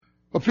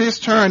Well, please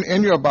turn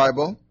in your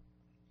Bible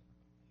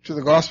to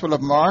the Gospel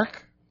of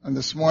Mark. And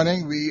this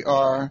morning we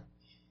are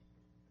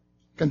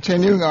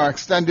continuing our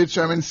extended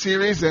sermon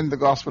series in the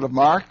Gospel of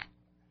Mark.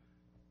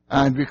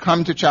 And we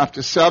come to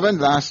chapter 7.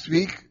 Last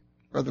week,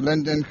 Brother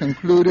Lyndon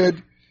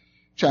concluded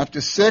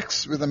chapter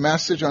 6 with a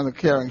message on the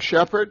caring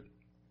shepherd.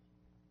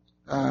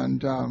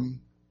 And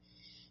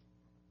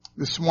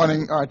this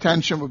morning our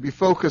attention will be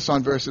focused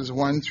on verses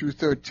 1 through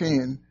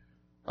 13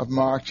 of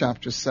Mark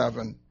chapter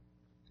 7.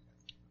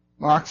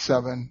 Mark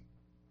 7,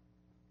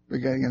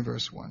 beginning in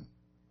verse 1.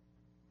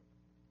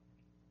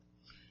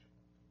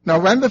 Now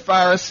when the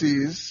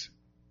Pharisees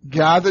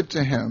gathered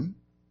to him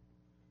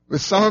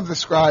with some of the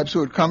scribes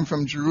who had come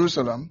from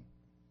Jerusalem,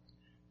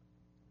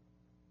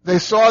 they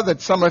saw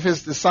that some of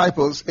his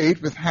disciples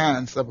ate with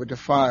hands that were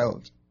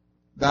defiled,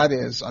 that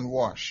is,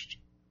 unwashed.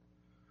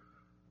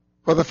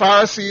 For the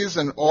Pharisees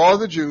and all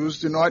the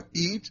Jews do not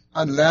eat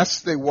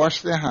unless they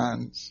wash their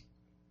hands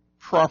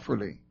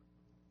properly,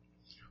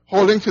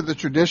 holding to the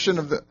tradition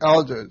of the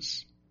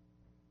elders.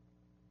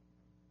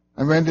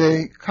 And when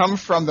they come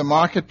from the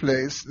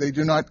marketplace, they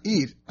do not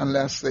eat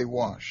unless they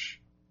wash.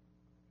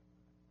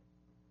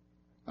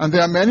 And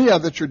there are many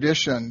other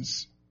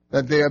traditions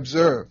that they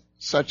observe,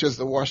 such as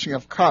the washing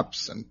of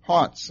cups and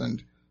pots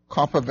and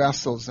copper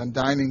vessels and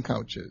dining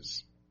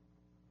couches.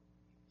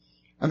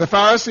 And the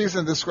Pharisees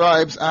and the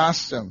scribes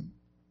asked him,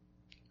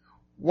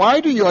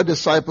 "Why do your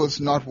disciples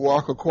not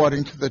walk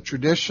according to the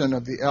tradition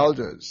of the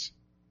elders,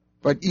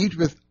 but eat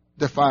with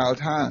defiled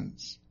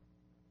hands?"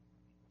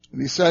 And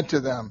he said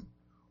to them,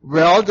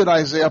 "Well did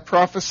Isaiah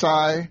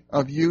prophesy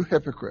of you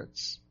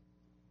hypocrites.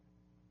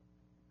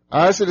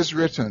 As it is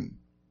written,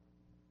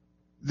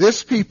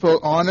 this people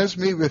honors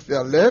me with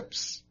their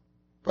lips,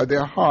 but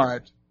their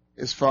heart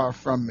is far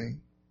from me.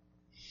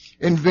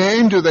 In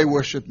vain do they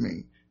worship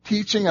me,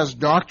 teaching as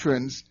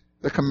doctrines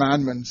the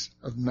commandments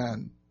of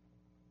men.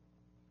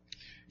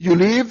 You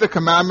leave the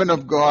commandment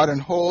of God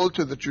and hold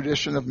to the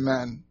tradition of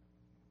men."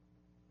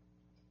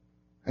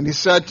 And he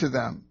said to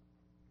them,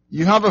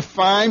 "You have a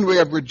fine way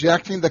of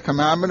rejecting the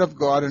commandment of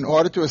God in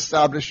order to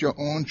establish your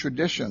own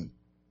tradition.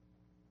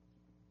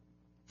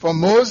 For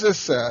Moses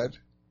said,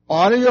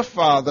 'Honor your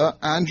father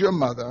and your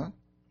mother,'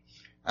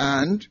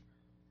 and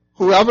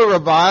 'Whoever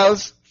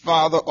reviles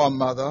father or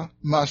mother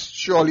must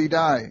surely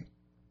die.'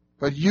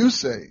 But you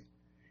say,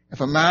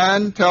 'If a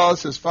man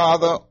tells his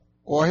father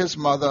or his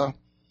mother,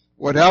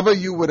 whatever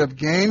you would have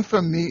gained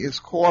from me is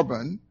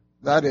korban,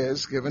 that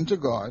is, given to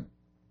God,'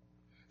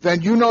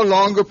 then you no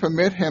longer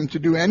permit him to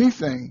do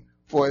anything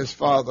for his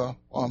father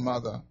or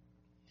mother,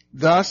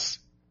 thus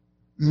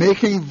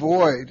making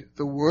void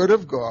the word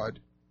of God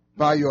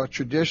by your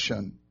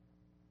tradition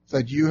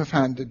that you have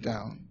handed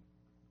down.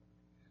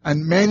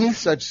 And many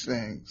such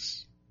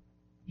things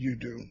you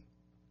do."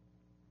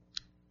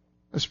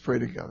 Let's pray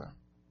together.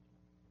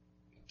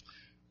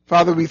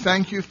 Father, we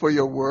thank you for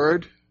your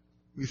word.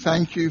 We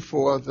thank you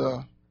for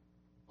the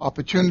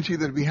opportunity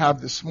that we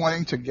have this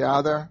morning to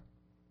gather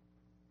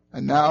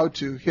and now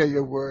to hear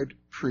your word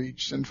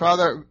preached. And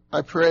Father,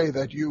 I pray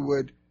that you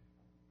would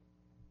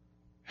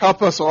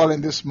help us all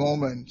in this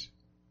moment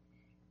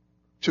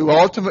to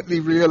ultimately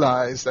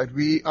realize that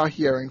we are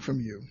hearing from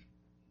you.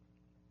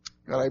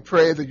 God, I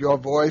pray that your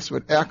voice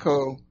would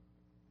echo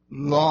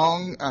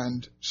long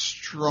and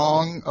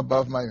strong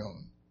above my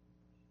own.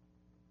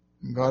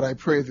 And God, I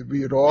pray that we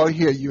would all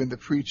hear you in the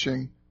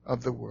preaching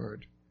of the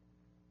word.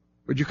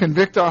 Would you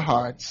convict our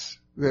hearts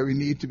where we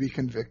need to be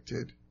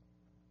convicted?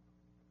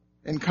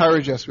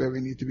 Encourage us where we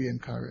need to be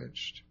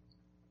encouraged.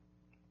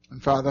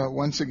 And Father,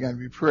 once again,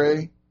 we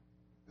pray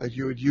that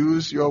you would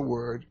use your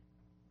word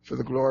for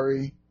the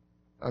glory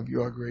of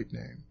your great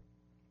name.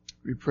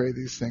 We pray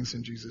these things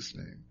in Jesus'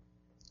 name.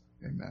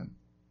 Amen.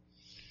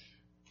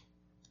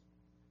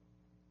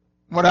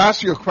 I want to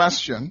ask you a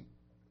question,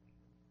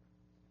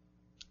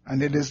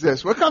 and it is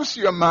this. What comes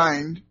to your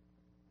mind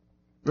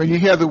when you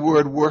hear the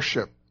word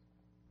worship?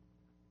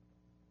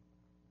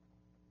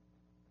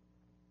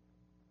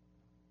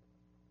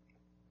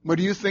 What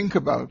do you think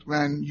about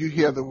when you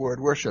hear the word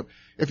worship?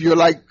 If you're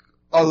like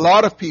a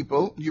lot of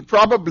people, you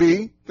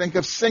probably think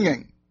of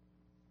singing.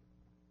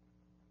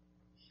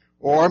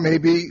 Or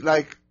maybe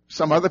like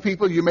some other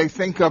people, you may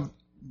think of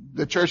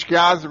the church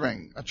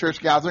gathering, a church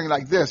gathering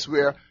like this,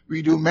 where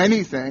we do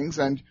many things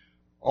and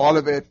all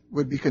of it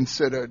would be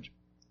considered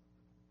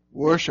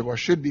worship or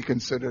should be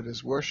considered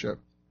as worship.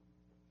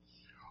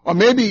 Or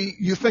maybe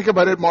you think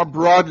about it more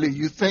broadly.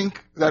 You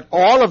think that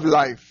all of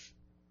life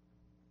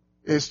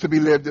is to be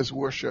lived as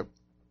worship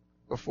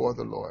before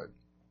the Lord.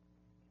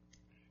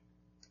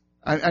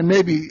 And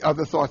maybe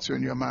other thoughts are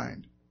in your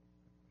mind.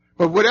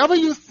 But whatever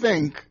you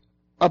think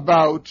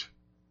about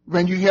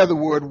when you hear the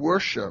word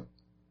worship,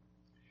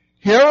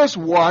 here is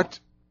what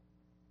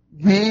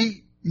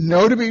we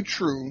know to be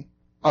true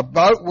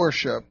about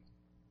worship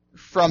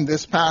from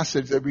this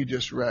passage that we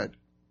just read.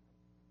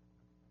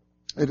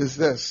 It is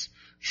this: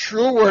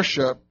 true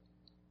worship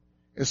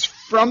is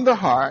from the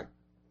heart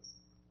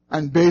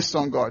and based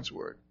on God's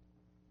word.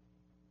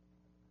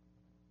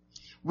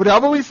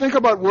 Whatever we think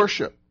about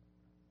worship,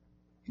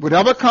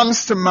 whatever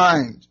comes to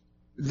mind,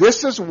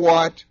 this is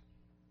what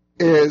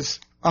is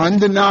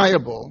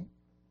undeniable,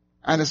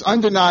 and it's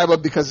undeniable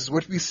because it's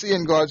what we see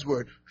in God's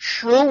Word.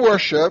 True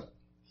worship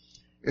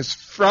is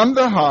from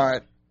the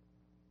heart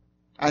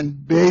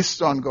and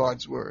based on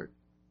God's Word.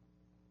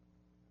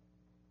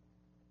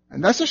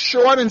 And that's a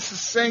short and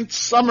succinct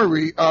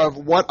summary of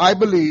what I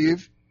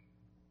believe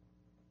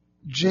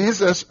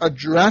Jesus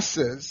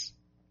addresses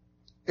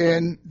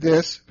in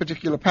this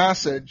particular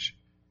passage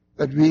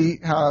that we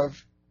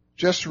have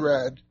just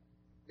read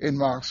in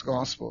Mark's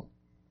Gospel.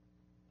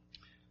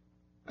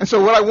 And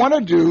so what I want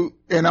to do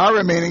in our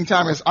remaining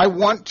time is I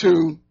want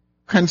to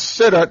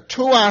consider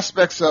two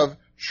aspects of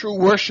true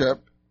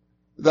worship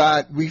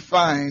that we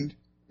find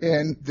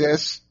in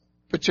this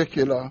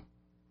particular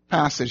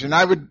passage. And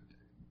I would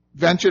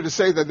venture to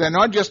say that they're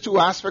not just two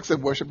aspects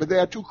of worship, but they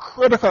are two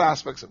critical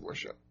aspects of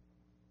worship.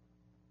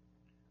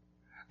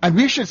 And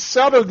we should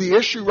settle the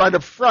issue right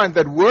up front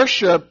that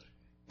worship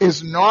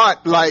is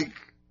not like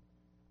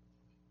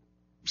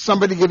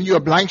somebody giving you a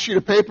blank sheet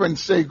of paper and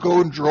say,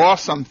 go and draw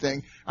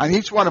something, and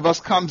each one of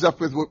us comes up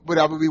with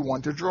whatever we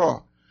want to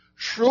draw.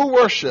 True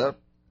worship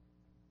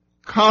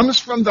comes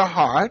from the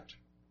heart,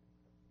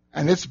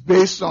 and it's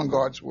based on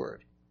God's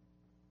Word.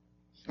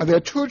 And there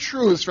are two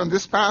truths from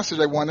this passage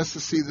I want us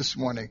to see this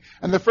morning.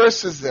 And the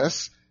first is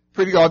this,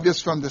 pretty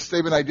obvious from the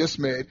statement I just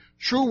made.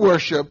 True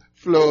worship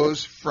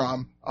flows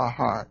from a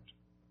heart.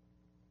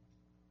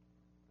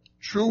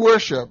 True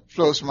worship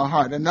flows from a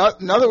heart. And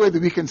another way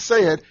that we can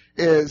say it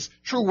is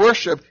true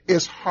worship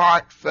is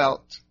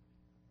heartfelt.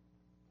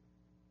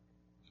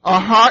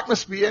 Our heart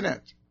must be in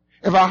it.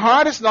 If our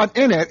heart is not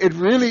in it, it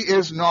really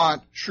is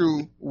not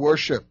true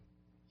worship.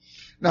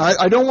 Now,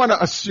 I don't want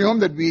to assume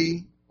that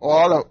we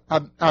all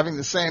are having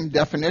the same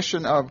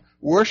definition of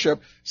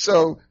worship,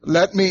 so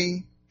let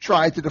me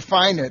try to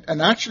define it.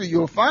 And actually,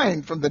 you'll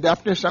find from the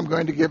definition I'm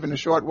going to give in a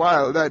short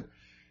while that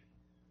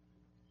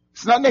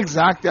it's not an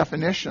exact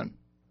definition.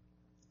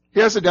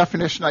 Here's a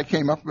definition I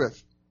came up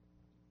with.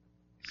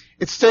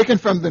 It's taken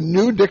from the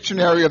New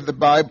Dictionary of the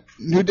Bible,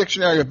 New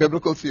Dictionary of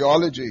Biblical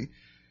Theology,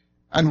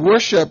 and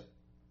worship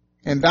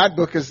in that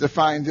book is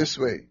defined this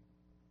way.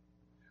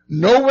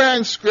 Nowhere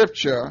in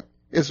Scripture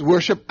is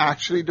worship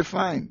actually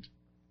defined.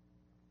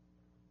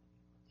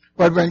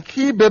 But when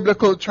key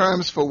biblical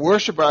terms for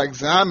worship are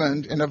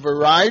examined in a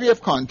variety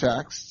of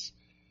contexts,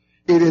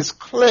 it is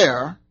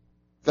clear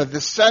that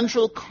the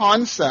central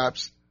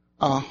concepts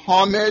are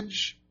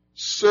homage,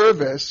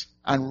 service,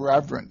 and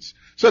reverence.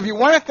 So if you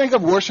want to think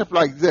of worship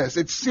like this,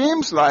 it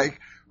seems like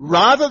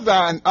rather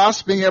than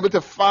us being able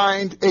to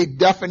find a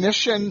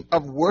definition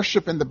of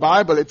worship in the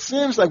Bible, it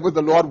seems like what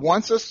the Lord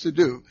wants us to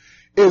do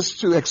is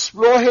to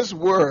explore His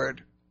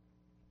Word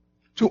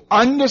to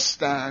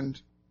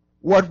understand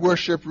what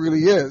worship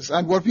really is.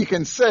 And what we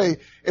can say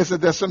is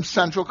that there's some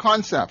central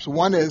concepts.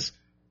 One is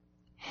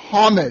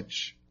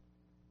homage,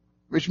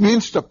 which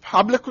means to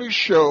publicly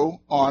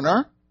show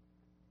honor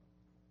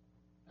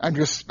and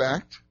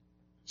respect.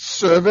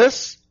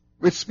 Service,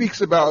 which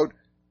speaks about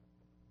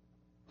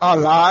our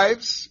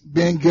lives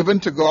being given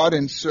to God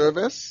in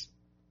service.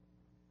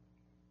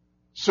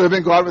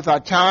 Serving God with our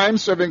time,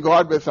 serving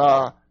God with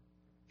our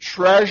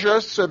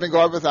treasures, serving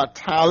God with our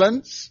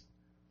talents.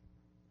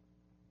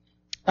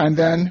 And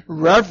then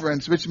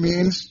reverence, which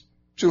means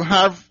to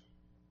have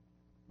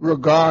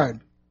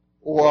regard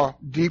or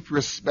deep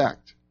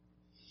respect.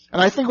 And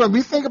I think when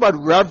we think about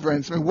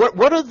reverence, I mean,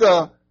 what are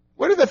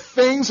the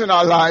things in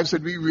our lives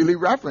that we really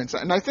reverence?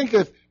 And I think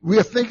if we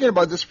are thinking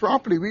about this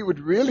properly,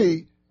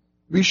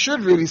 we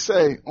should really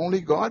say,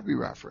 only God we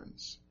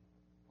reverence.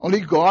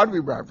 Only God we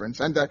reverence.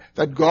 And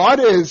that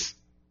God is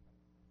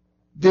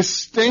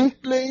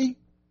distinctly,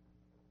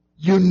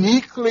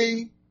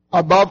 uniquely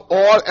above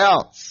all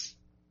else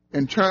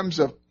in terms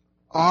of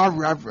our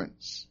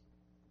reverence.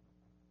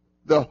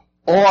 The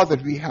awe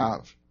that we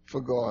have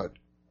for God.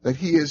 That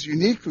He is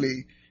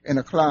uniquely in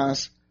a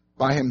class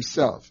by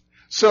Himself.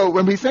 So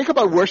when we think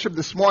about worship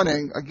this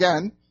morning,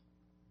 again,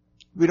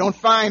 we don't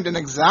find an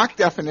exact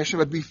definition,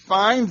 but we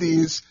find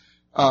these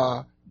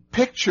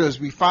pictures,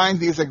 we find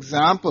these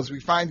examples, we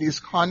find these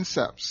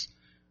concepts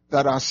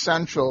that are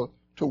central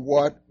to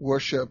what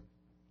worship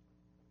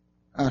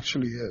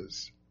actually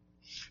is.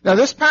 Now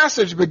this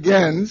passage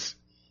begins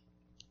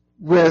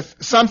with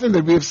something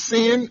that we've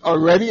seen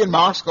already in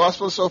Mark's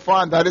Gospel so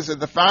far, and that is that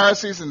the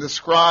Pharisees and the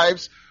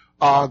scribes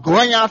are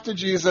going after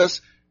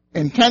Jesus,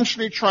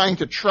 intentionally trying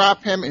to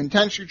trap Him,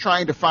 intentionally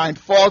trying to find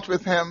fault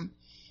with Him,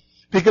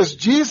 because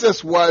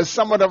Jesus was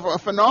somewhat of a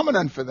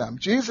phenomenon for them.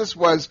 Jesus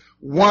was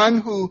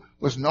one who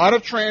was not a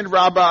trained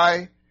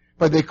rabbi,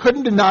 but they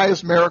couldn't deny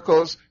His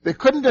miracles. They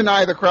couldn't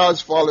deny the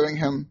crowds following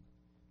Him.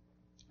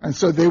 And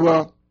so they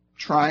were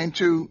trying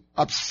to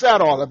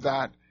upset all of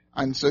that.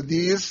 And so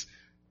these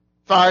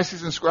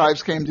Pharisees and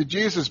scribes came to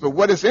Jesus. But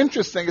what is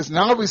interesting is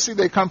now we see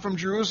they come from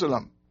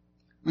Jerusalem.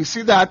 We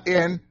see that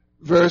in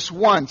verse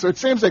 1. So it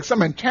seems like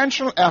some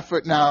intentional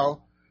effort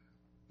now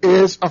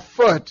is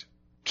afoot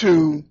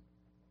to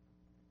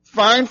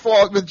find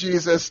fault with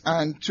Jesus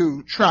and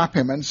to trap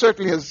him. And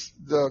certainly as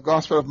the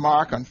Gospel of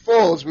Mark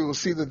unfolds, we will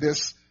see that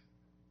this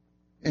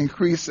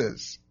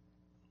increases.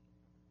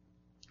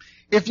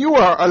 If you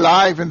were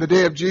alive in the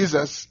day of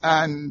Jesus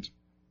and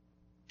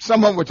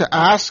someone were to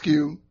ask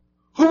you,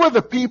 who were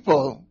the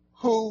people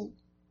who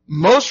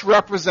most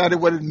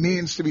represented what it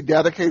means to be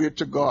dedicated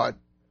to God,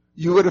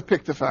 you would have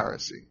picked a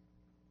Pharisee.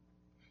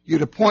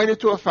 You'd have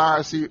pointed to a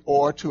Pharisee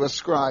or to a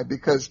scribe,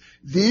 because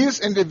these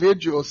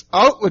individuals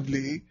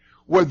outwardly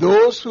were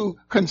those who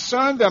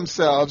concerned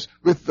themselves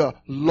with the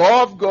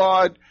law of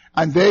God,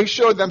 and they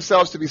showed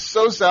themselves to be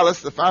so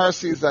zealous, the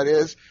Pharisees that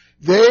is,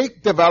 they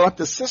developed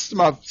a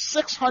system of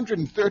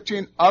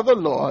 613 other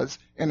laws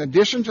in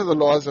addition to the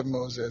laws of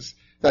Moses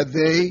that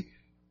they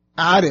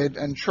added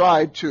and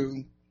tried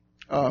to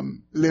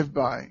live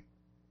by.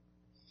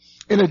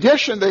 In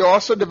addition, they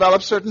also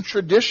developed certain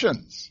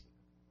traditions.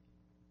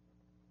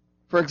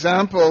 For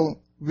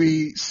example,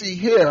 we see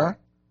here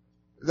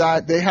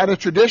that they had a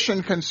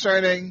tradition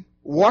concerning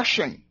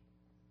washing.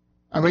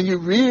 And when you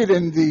read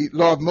in the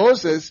law of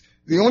Moses,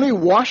 the only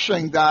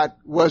washing that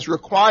was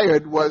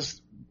required was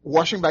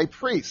washing by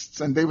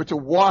priests, and they were to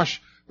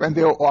wash when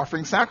they were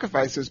offering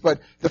sacrifices.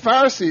 But the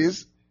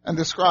Pharisees and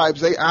the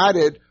scribes, they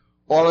added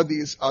all of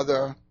these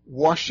other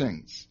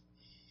washings.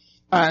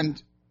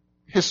 And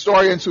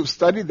historians who've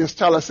studied this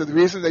tell us that the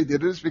reason they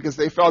did it is because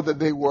they felt that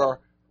they were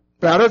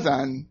better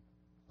than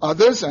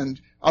others, and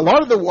a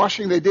lot of the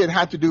washing they did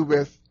had to do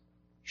with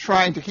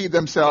trying to keep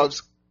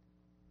themselves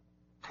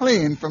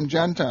clean from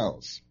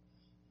Gentiles.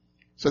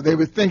 So they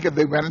would think if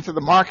they went into the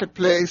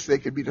marketplace, they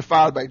could be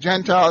defiled by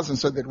Gentiles, and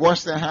so they'd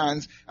wash their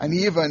hands, and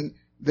even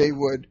they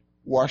would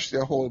wash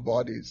their whole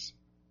bodies.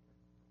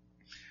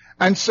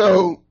 And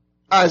so,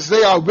 as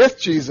they are with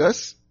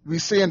Jesus, we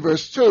see in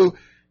verse 2,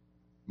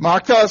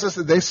 Mark tells us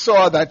that they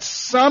saw that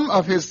some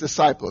of his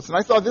disciples, and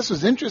I thought this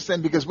was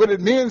interesting because what it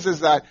means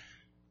is that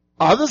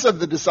others of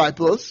the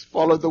disciples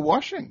followed the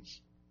washings.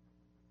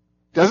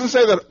 It doesn't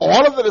say that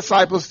all of the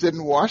disciples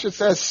didn't wash. It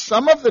says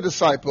some of the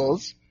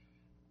disciples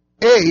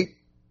ate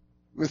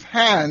with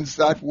hands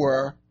that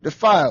were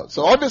defiled.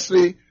 So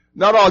obviously,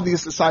 not all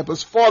these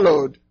disciples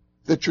followed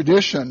the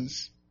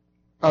traditions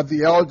of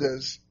the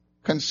elders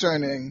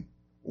concerning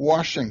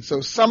washing.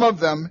 So some of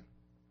them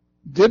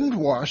didn't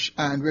wash,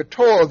 and we're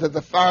told that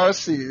the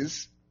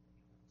Pharisees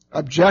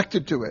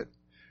objected to it.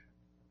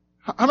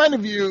 How many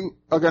of you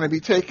are going to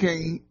be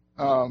taking,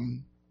 I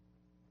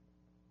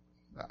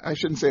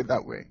shouldn't say it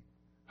that way.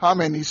 How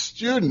many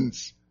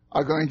students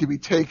are going to be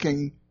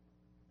taking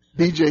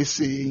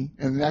BJC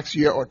in the next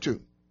year or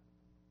two?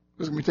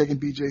 Who's going to be taking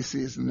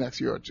BJCs in the next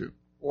year or two?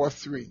 Or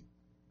 3?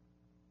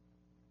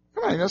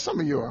 Come on, some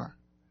of you are.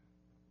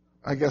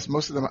 I guess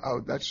most of them are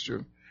out, that's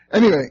true.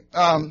 Anyway,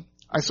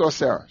 I saw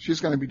Sarah. She's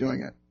going to be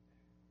doing it.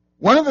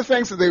 One of the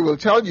things that they will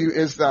tell you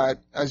is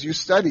that as you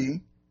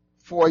study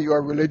for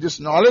your religious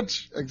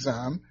knowledge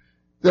exam,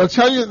 they'll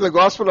tell you that the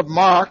Gospel of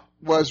Mark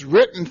was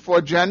written for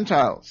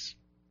Gentiles.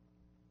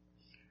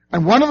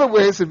 And one of the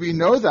ways that we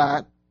know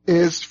that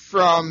is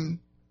from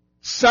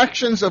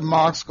sections of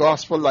Mark's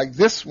Gospel like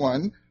this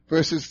one,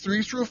 verses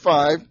 3 through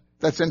 5,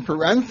 that's in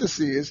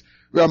parentheses,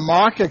 where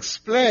Mark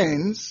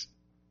explains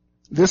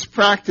this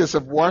practice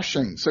of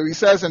washing. So he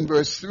says in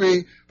verse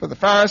 3, for the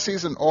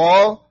Pharisees and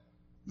all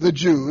the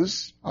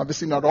Jews,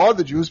 obviously not all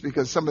the Jews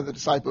because some of the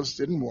disciples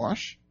didn't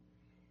wash,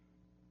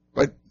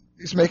 but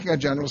he's making a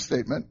general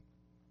statement.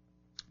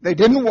 They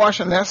didn't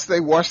wash unless they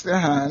washed their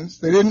hands.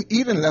 They didn't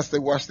eat unless they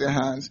washed their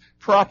hands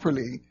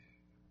properly,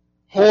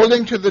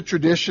 holding to the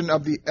tradition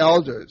of the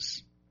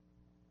elders.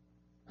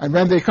 And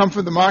when they come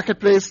from the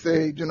marketplace,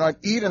 they do not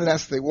eat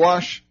unless they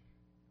wash.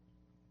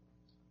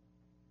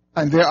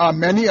 And there are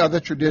many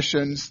other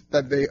traditions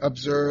that they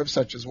observe,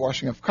 such as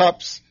washing of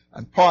cups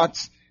and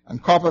pots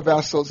and copper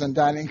vessels and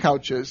dining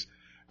couches.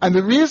 And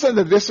the reason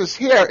that this is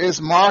here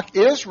is Mark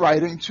is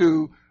writing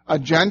to a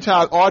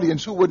Gentile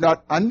audience who would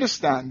not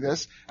understand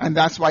this, and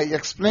that's why he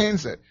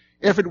explains it.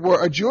 If it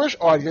were a Jewish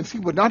audience, he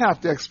would not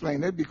have to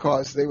explain it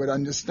because they would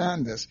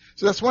understand this.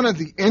 So that's one of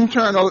the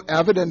internal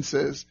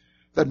evidences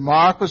that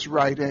Mark was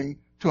writing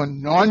to a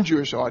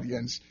non-Jewish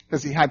audience,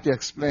 because he had to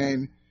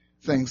explain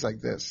things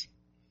like this.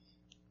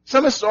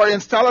 Some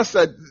historians tell us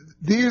that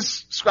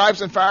these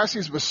scribes and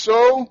Pharisees were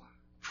so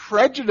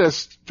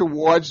prejudiced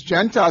towards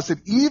Gentiles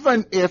that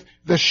even if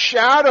the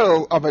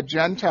shadow of a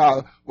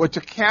Gentile were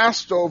to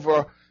cast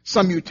over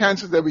some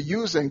utensil they were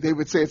using, they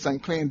would say it's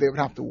unclean, they would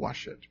have to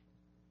wash it.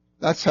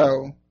 That's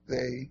how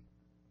they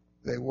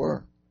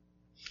were.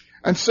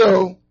 And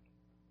so,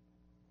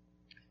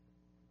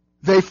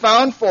 they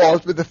found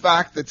fault with the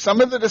fact that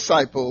some of the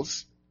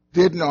disciples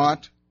did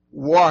not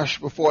wash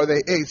before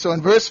they ate. So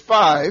in verse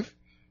 5,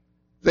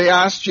 they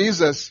asked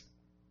Jesus,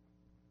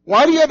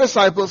 why do your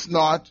disciples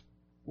not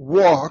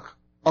walk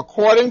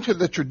according to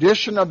the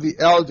tradition of the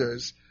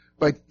elders,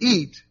 but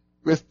eat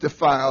with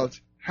defiled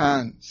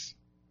hands?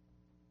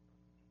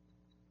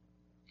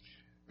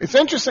 It's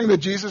interesting that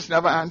Jesus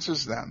never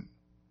answers them.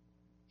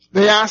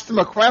 They asked him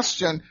a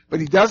question,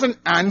 but he doesn't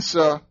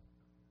answer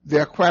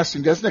their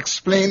question. He doesn't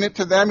explain it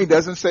to them. He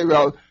doesn't say,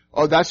 well,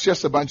 oh, that's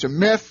just a bunch of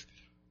myth.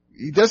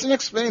 He doesn't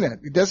explain it.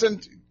 He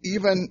doesn't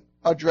even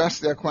address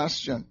their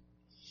question.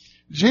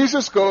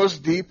 Jesus goes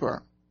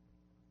deeper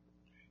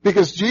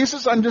because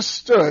Jesus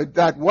understood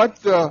that what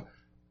the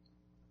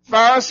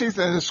Pharisees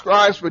and the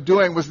scribes were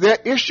doing was their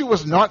issue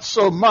was not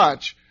so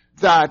much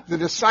that the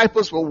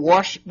disciples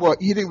were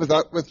eating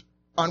with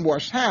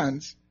unwashed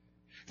hands.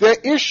 Their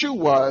issue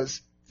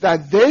was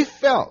that they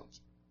felt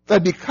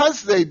that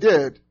because they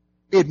did,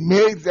 it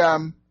made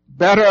them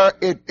better.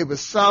 It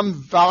was some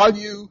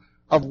value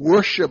of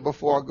worship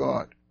before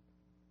God.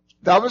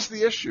 That was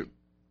the issue.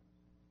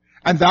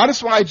 And that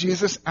is why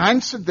Jesus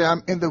answered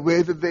them in the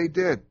way that they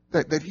did,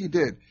 that he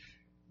did.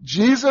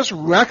 Jesus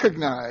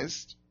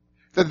recognized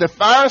that the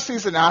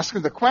Pharisees, in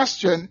asking the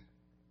question,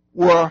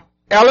 were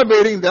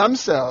elevating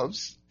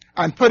themselves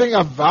and putting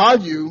a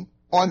value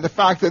on the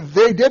fact that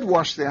they did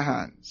wash their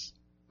hands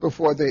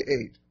before they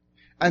ate.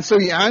 And so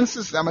he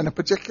answers them in a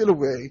particular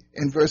way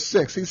in verse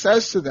 6. He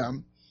says to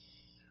them,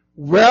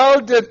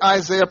 well did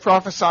Isaiah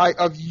prophesy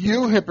of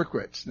you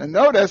hypocrites. Now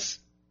notice,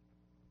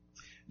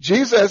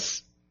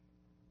 Jesus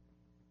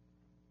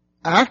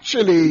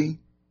actually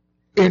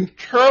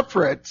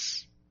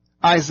interprets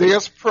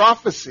Isaiah's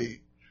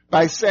prophecy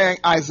by saying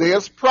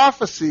Isaiah's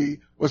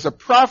prophecy was a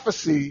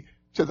prophecy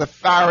to the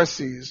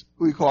Pharisees,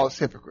 who he calls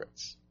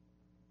hypocrites.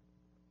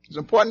 It's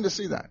important to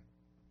see that.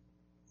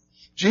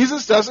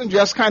 Jesus doesn't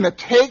just kind of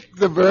take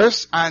the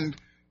verse and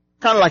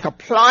kind of like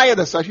apply it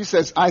as such. He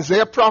says,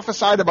 Isaiah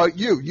prophesied about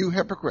you, you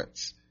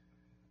hypocrites,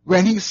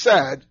 when he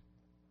said,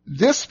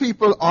 this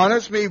people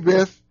honors me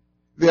with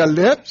their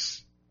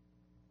lips,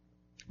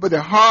 but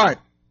their heart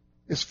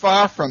is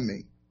far from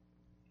me.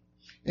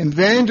 In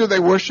vain do they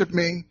worship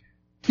me,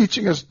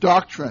 teaching as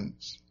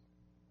doctrines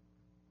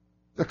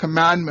the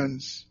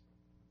commandments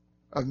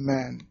of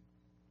men.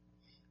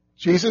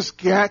 Jesus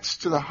gets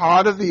to the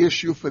heart of the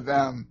issue for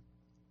them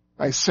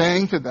by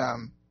saying to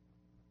them,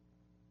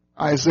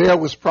 Isaiah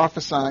was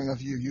prophesying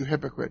of you, you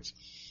hypocrites.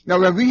 Now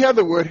when we hear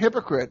the word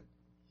hypocrite,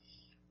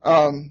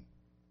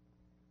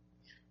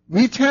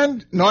 we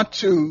tend not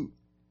to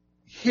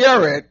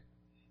hear it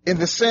in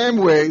the same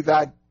way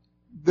that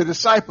the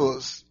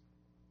disciples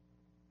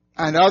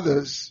and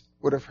others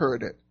would have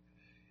heard it.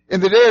 In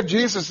the day of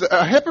Jesus,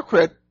 a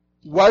hypocrite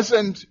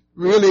wasn't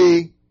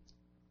really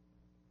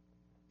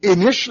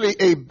initially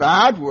a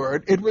bad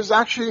word. It was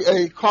actually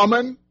a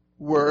common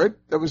word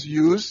that was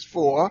used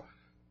for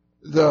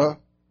the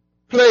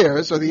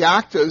players or the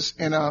actors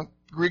in a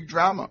Greek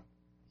drama.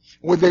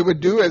 What they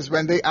would do is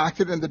when they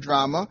acted in the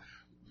drama,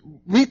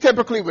 we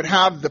typically would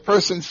have the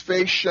person's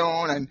face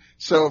shown. And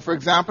so, for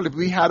example, if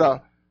we had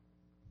a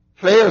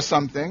play or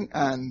something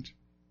and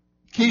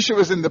Keisha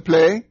was in the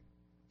play,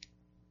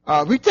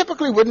 we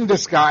typically wouldn't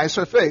disguise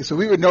her face. So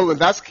we would know, well,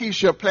 that's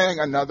Keisha playing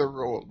another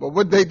role. But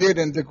what they did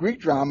in the Greek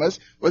dramas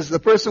was the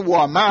person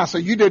wore a mask, so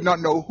you did not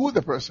know who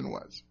the person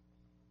was.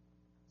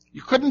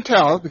 You couldn't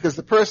tell because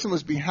the person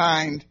was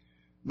behind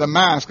the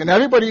mask. And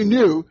everybody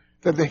knew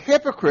that the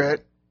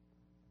hypocrite,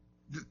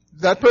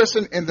 that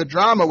person in the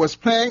drama, was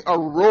playing a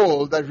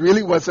role that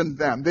really wasn't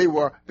them. They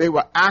were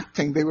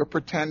acting, they were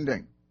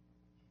pretending.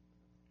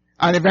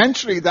 And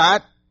eventually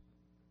that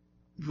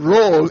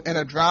role in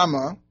a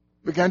drama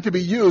began to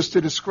be used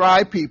to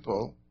describe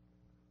people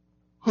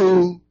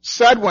who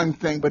said one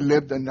thing but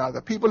lived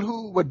another. People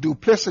who were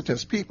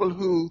duplicitous, people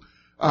who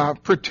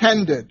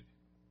pretended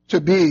to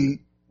be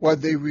what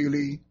they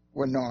really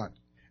were not.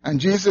 And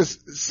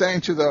Jesus is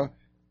saying to the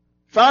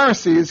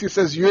Pharisees, he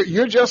says,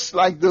 you're just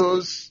like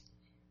those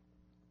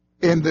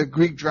in the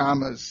Greek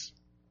dramas.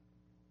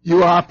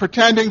 You are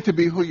pretending to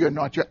be who you're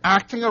not. You're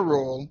acting a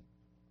role,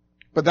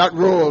 but that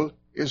role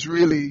is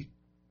really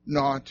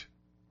not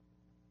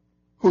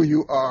who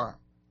you are.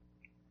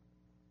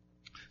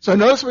 So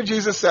notice what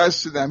Jesus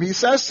says to them. He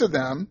says to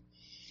them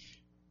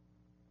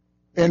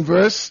in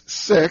verse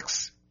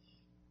 6,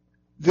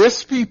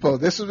 this people,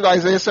 this is what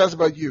Isaiah says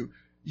about you.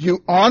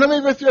 You honor me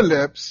with your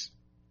lips,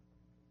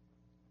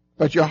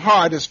 but your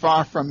heart is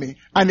far from me.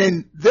 And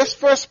in this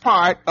first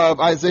part of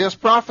Isaiah's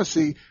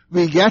prophecy,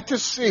 we get to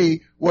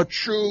see what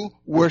true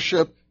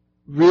worship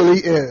really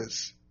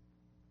is.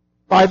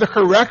 By the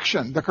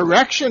correction. The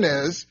correction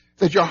is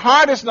that your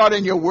heart is not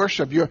in your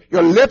worship. Your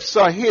lips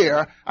are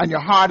here and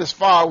your heart is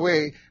far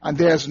away. And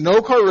there's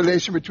no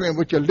correlation between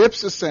what your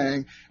lips are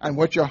saying and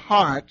what your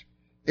heart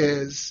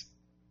is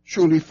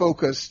truly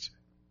focused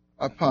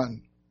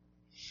upon.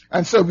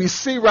 And so we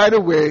see right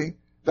away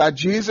that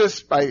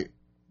Jesus, by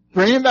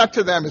bringing that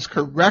to them, is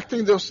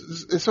correcting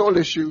this whole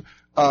issue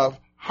of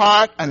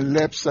heart and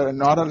lips that are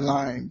not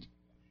aligned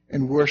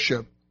in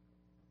worship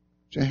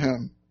to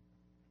him.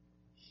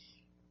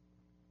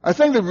 I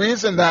think the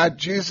reason that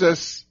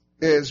Jesus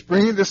is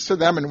bringing this to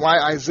them and why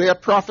Isaiah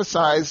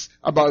prophesies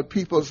about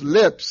people's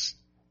lips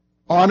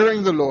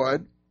honoring the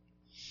Lord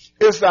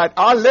is that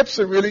our lips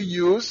are really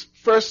used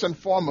first and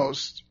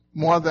foremost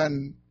more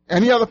than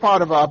any other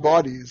part of our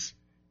bodies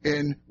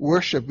in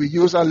worship. We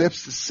use our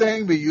lips to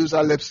sing. We use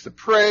our lips to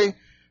pray.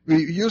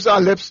 We use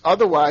our lips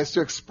otherwise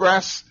to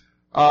express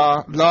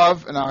our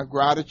love and our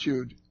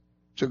gratitude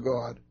to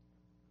God.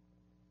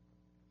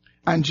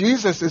 And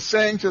Jesus is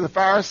saying to the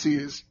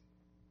Pharisees,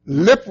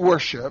 lip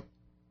worship,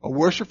 or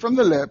worship from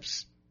the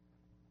lips,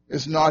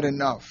 is not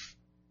enough.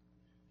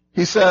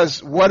 He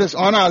says what is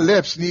on our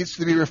lips needs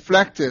to be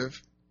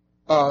reflective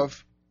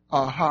of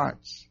our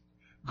hearts.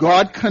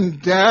 God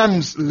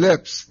condemns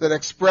lips that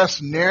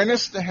express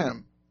nearness to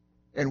Him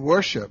in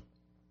worship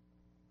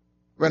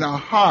when our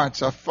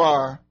hearts are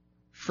far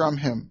from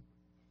Him.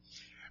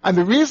 And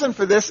the reason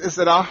for this is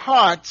that our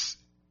hearts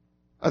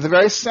are the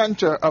very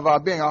center of our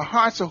being. Our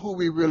hearts are who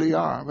we really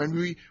are. When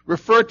we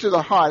refer to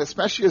the heart,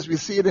 especially as we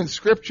see it in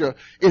Scripture,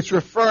 it's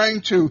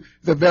referring to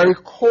the very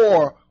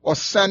core or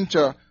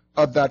center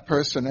of that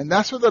person. And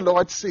that's what the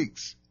Lord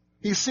seeks.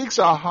 He seeks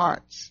our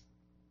hearts.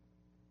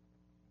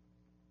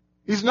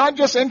 He's not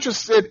just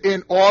interested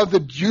in all the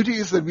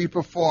duties that we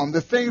perform,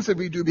 the things that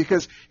we do,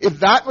 because if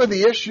that were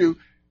the issue,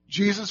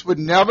 Jesus would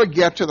never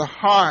get to the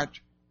heart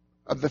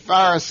of the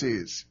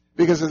Pharisees.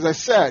 Because as I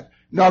said,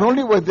 not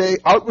only were they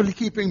outwardly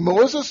keeping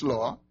Moses'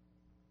 law,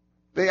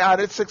 they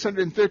added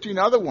 613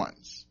 other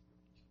ones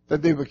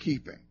that they were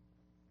keeping.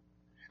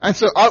 And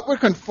so outward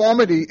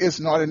conformity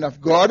is not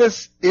enough. God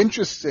is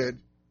interested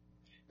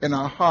in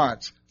our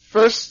hearts,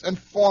 first and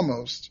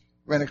foremost,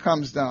 when it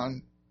comes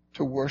down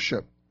to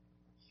worship.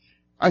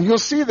 And you'll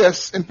see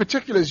this in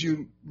particular as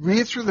you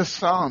read through the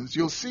Psalms.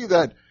 You'll see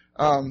that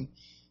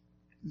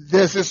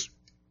there's this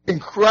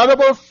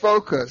incredible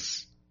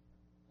focus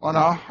on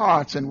our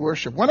hearts in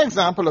worship. One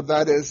example of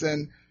that is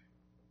in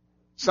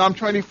Psalm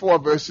 24,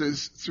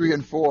 verses 3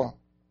 and 4,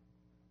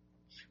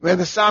 where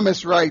the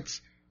psalmist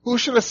writes, "Who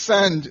shall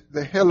ascend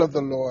the hill of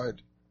the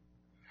Lord?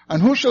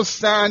 And who shall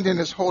stand in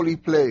His holy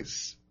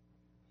place?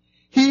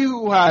 He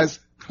who has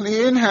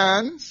clean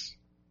hands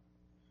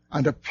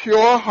and a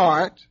pure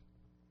heart,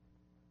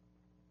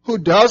 who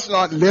does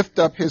not lift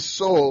up his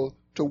soul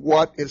to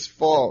what is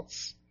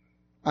false,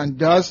 and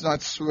does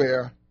not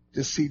swear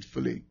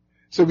deceitfully."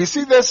 So we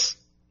see this.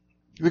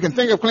 We can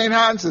think of clean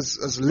hands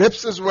as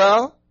lips as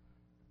well,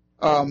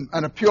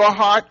 and a pure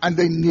heart, and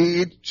they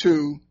need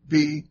to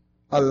be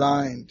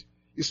aligned.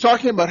 He's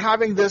talking about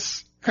having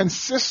this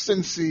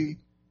consistency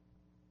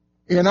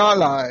in our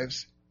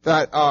lives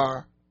that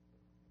are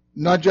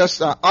not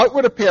just our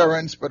outward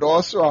appearance, but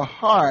also our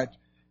heart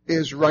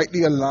is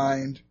rightly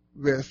aligned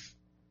with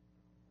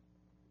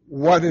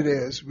what it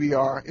is we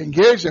are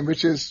engaged in,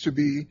 which is to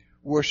be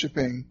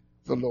worshiping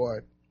the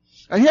Lord.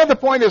 And here the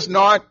point is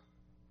not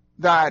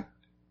that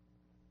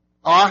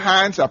our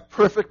hands are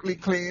perfectly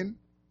clean,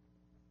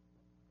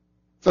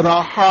 that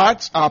our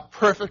hearts are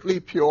perfectly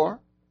pure.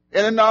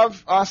 In and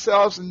of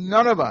ourselves,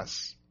 none of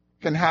us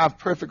can have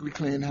perfectly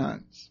clean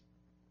hands.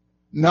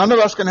 None of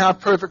us can have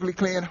perfectly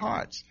clean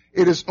hearts.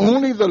 It is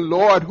only the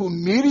Lord who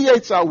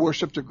mediates our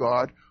worship to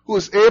God, who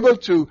is able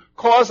to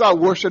cause our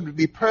worship to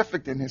be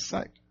perfect in His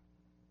sight.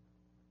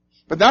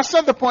 But that's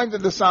not the point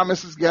that the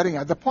psalmist is getting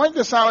at. The point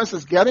the psalmist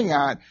is getting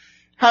at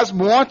has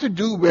more to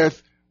do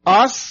with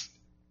us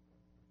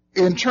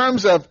in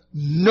terms of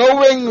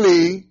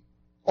knowingly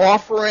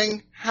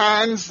offering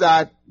hands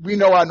that we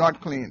know are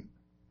not clean.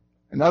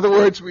 In other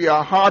words, we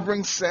are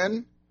harboring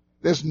sin.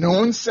 There's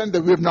known sin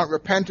that we have not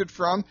repented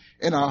from.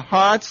 In our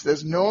hearts,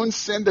 there's known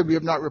sin that we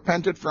have not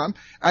repented from.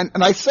 And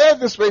I say it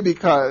this way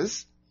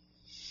because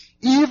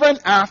even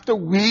after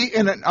we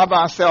in and of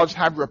ourselves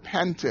have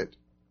repented,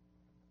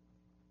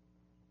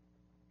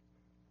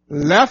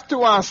 left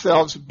to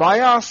ourselves, by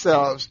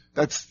ourselves,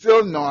 that's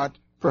still not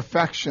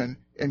perfection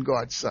in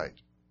God's sight.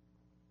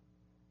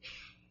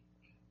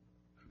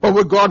 But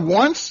what God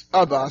wants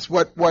of us,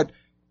 what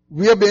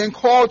we are being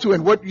called to,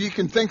 and what you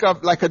can think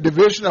of like a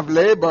division of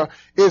labor,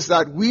 is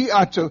that we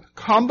are to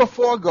come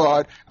before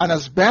God, and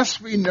as best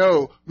we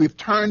know, we've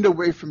turned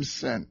away from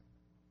sin.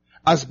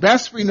 As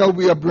best we know,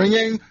 we are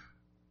bringing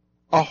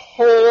a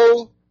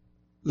whole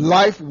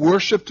life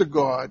worship to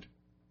God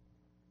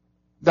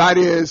that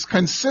is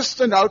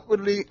consistent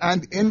outwardly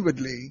and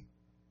inwardly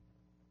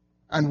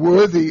and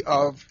worthy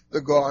of the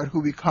God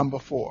who we come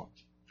before.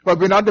 But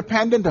we're not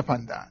dependent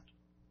upon that.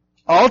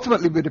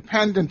 Ultimately, we're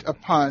dependent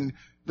upon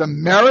the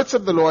merits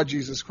of the Lord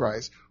Jesus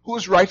Christ,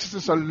 whose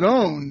righteousness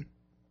alone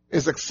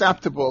is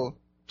acceptable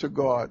to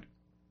God.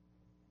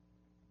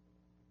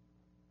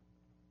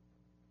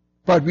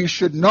 But we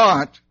should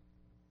not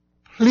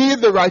plead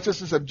the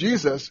righteousness of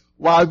Jesus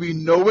while we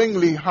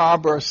knowingly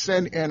harbor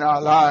sin in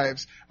our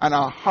lives and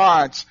our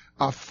hearts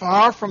are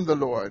far from the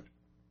Lord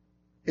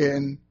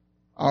in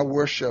our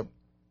worship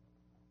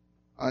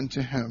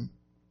unto Him.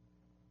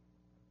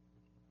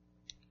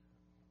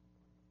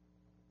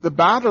 The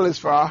battle is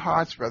for our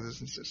hearts, brothers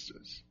and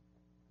sisters.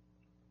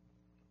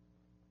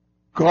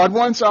 God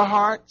wants our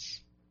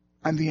hearts,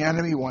 and the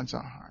enemy wants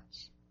our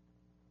hearts.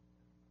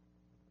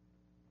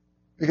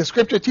 Because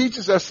Scripture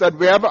teaches us that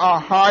wherever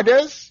our heart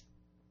is,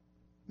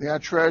 there our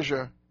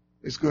treasure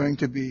is going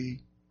to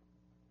be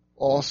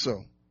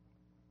also.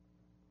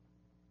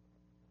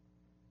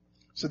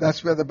 So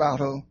that's where the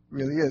battle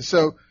really is.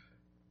 So,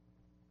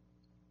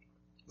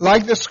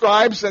 like the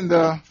scribes and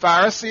the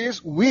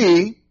Pharisees,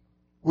 we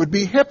would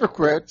be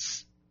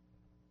hypocrites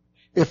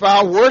if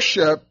our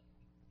worship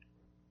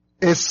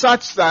is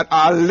such that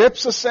our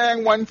lips are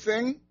saying one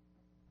thing,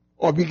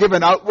 or we give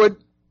an outward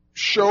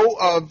show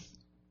of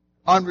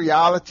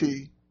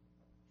unreality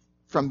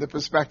from the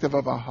perspective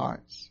of our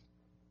hearts.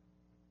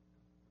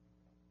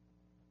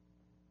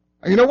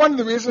 And you know, one of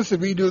the reasons that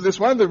we do this,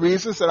 one of the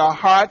reasons that our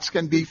hearts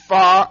can be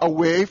far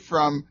away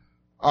from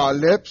our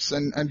lips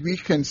and we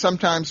can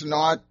sometimes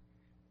not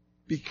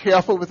be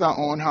careful with our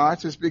own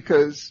hearts is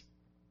because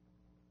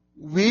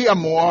we are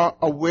more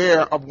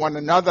aware of one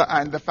another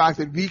and the fact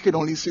that we can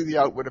only see the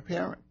outward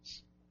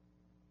appearance.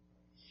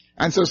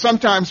 And so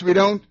sometimes we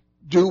don't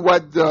do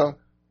what the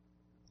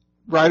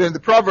writer in the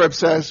Proverbs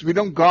says, we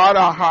don't guard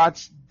our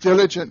hearts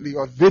diligently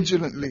or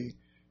vigilantly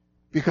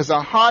because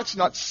our heart's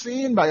not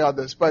seen by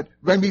others. But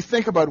when we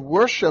think about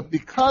worship,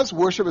 because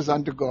worship is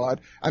unto God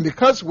and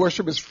because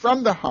worship is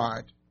from the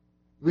heart,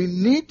 we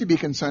need to be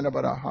concerned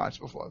about our hearts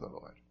before the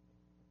Lord.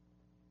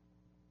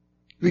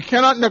 We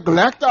cannot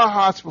neglect our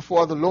hearts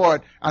before the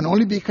Lord and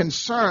only be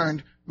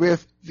concerned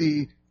with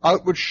the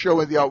outward show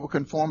and the outward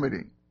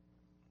conformity.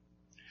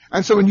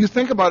 And so when you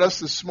think about us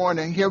this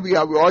morning, here we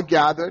are, we're all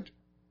gathered.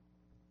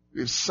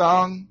 We've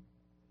sung.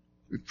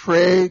 We've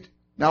prayed.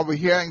 Now we're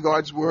hearing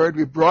God's word.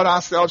 We've brought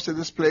ourselves to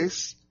this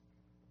place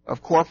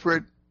of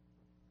corporate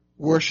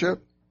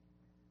worship.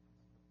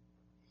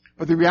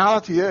 But the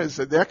reality is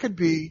that there could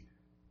be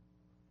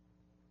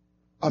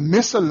a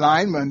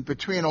misalignment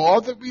between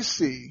all that we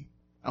see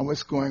and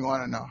what's going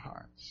on in our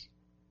hearts.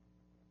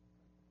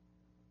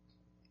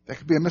 There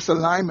could be a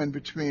misalignment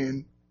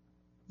between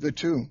the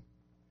two.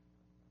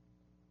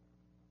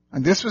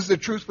 And this was the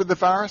truth with the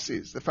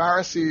Pharisees. The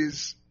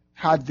Pharisees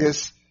had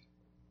this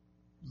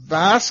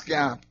vast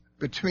gap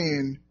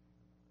between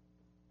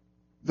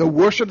the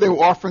worship they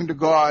were offering to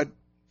God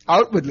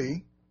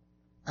outwardly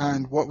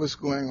and what was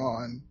going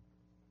on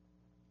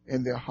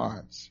in their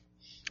hearts.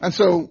 And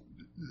so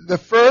the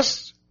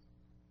first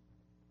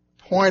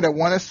point I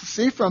want us to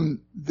see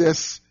from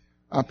this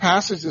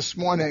passage this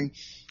morning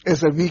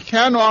is that we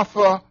can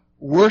offer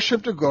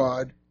worship to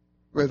God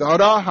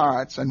without our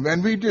hearts, and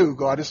when we do,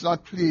 God is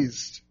not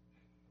pleased.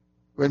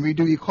 When we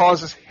do, He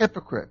calls us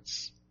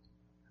hypocrites,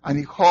 and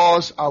He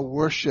calls our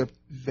worship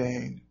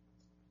vain,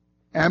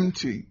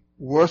 empty,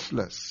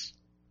 worthless.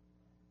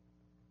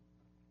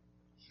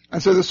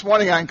 And so this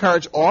morning I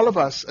encourage all of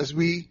us as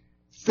we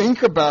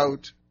think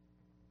about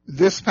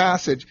this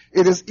passage.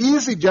 It is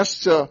easy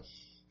just to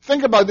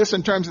think about this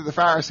in terms of the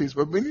Pharisees,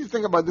 but we need to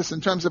think about this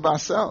in terms of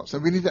ourselves.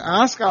 And we need to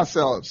ask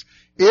ourselves,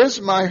 is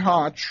my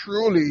heart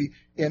truly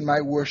in my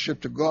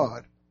worship to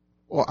God?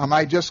 Or am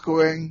I just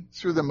going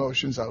through the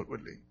motions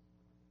outwardly?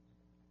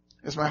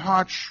 Is my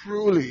heart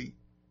truly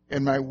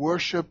in my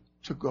worship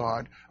to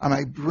God? Am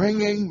I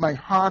bringing my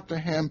heart to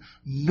Him,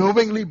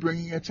 knowingly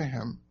bringing it to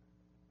Him?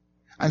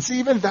 And see,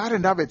 even that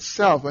in of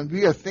itself, when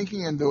we are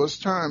thinking in those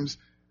terms,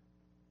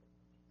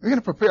 we're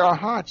going to prepare our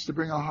hearts to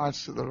bring our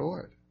hearts to the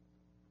Lord.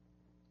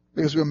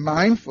 Because we're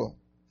mindful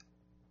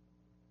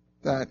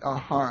that our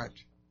heart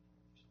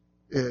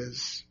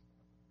is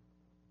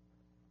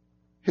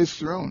His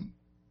throne,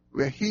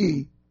 where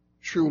He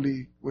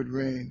truly would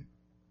reign.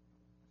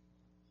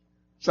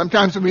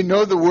 Sometimes when we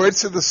know the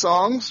words to the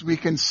songs, we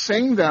can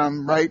sing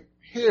them right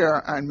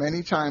here, and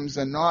many times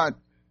they're not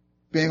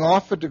being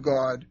offered to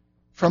God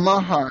from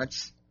our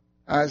hearts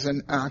as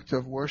an act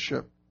of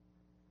worship.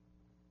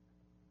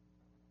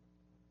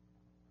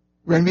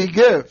 When we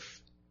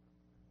give,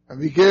 and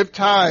we give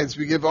tithes,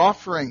 we give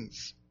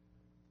offerings,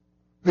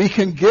 we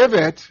can give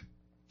it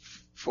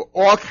for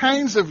all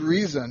kinds of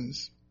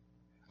reasons,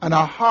 and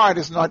our heart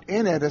is not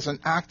in it as an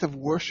act of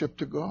worship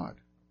to God.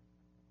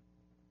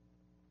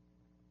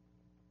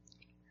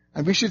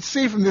 And we should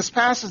see from this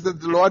passage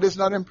that the Lord is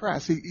not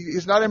impressed. He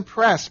is not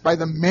impressed by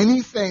the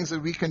many things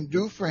that we can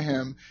do for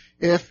Him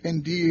if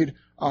indeed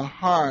our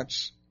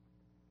hearts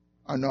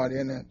are not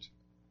in it.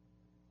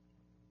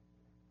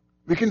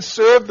 We can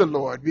serve the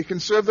Lord. We can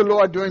serve the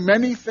Lord doing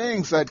many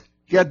things that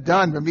get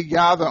done when we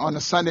gather on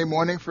a Sunday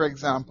morning, for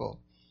example.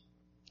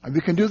 And we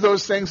can do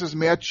those things as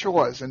mere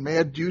chores and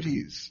mere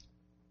duties.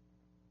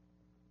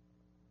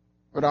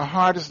 But our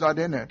heart is not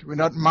in it. We're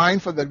not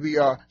mindful that we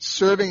are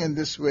serving in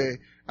this way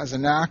as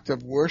an act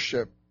of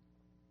worship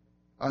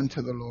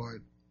unto the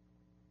Lord.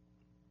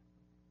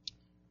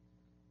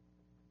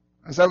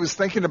 As I was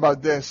thinking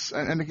about this,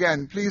 and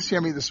again, please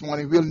hear me this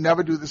morning, we'll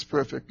never do this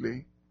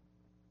perfectly.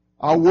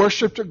 Our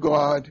worship to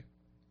God,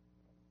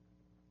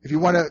 if you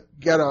want to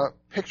get a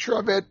picture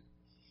of it,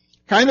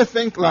 kind of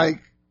think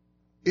like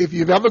if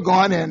you've ever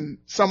gone in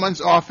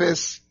someone's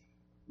office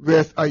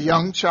with a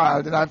young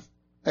child, and I've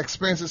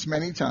experienced this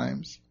many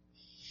times.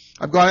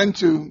 I've gone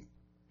into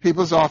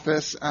people's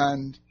office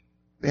and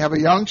they have a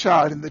young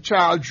child and the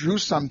child drew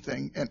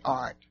something in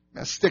art,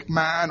 a stick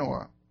man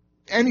or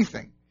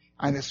anything,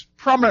 and it's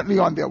prominently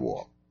on their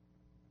wall.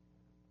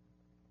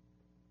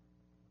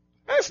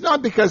 And it's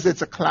not because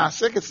it's a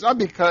classic. It's not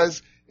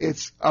because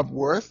it's of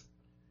worth.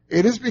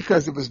 It is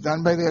because it was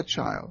done by their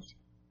child.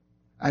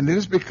 And it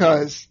is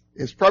because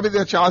It's probably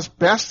their child's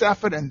best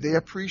effort, and they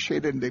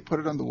appreciate it, and they put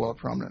it on the wall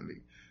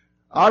prominently.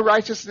 Our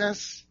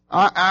righteousness,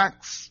 our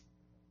acts,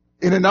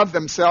 in and of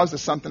themselves,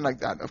 is something like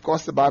that. Of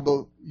course, the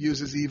Bible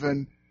uses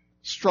even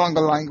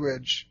stronger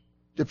language,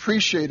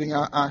 depreciating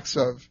our acts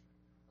of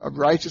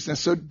righteousness.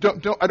 So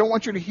I don't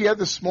want you to hear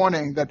this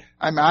morning that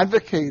I'm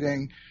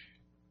advocating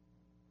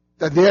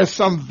that there's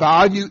some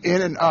value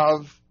in and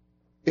of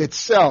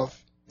itself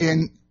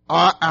in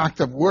our act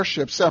of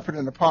worship, separate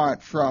and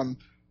apart from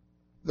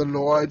the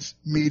Lord's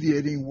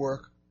mediating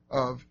work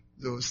of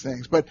those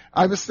things. But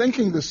I was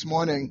thinking this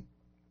morning,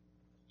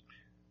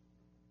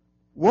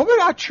 what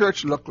would our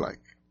church look like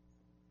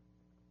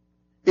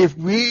if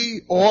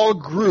we all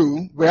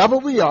grew, wherever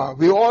we are,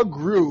 we all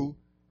grew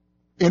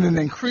in an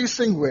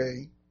increasing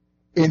way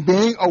in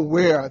being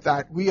aware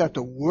that we have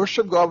to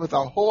worship God with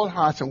our whole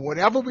hearts, and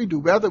whatever we do,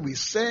 whether we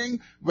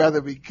sing,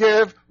 whether we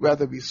give,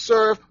 whether we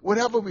serve,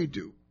 whatever we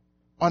do,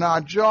 on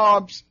our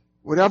jobs,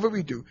 whatever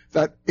we do,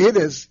 that it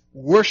is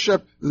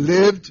worship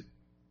lived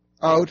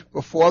out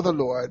before the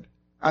Lord,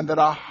 and that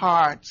our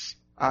hearts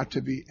are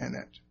to be in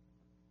it.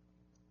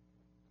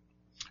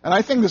 And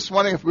I think this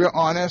morning, if we're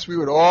honest, we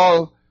would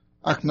all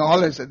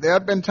acknowledge that there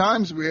have been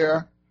times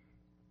where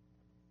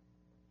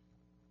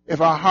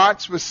if our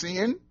hearts were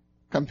seen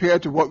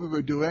compared to what we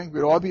were doing,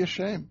 we'd all be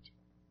ashamed.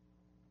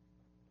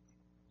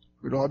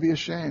 We'd all be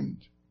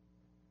ashamed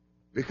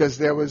because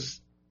there was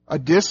a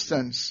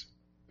distance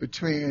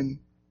between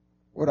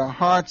what our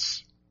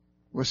hearts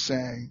were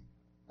saying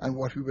and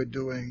what we were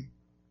doing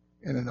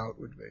in an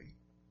outward way.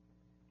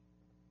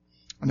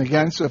 And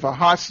again, so if our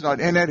heart's not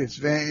in it, it's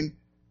vain,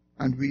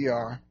 and we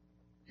are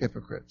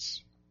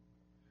hypocrites.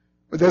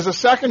 But there's a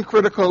second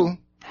critical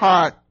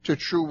part to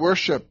true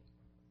worship.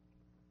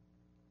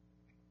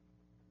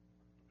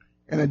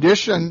 In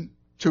addition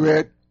to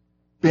it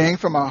being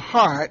from our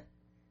heart,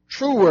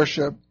 true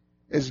worship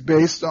is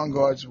based on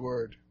God's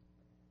word.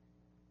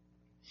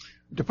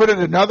 To put it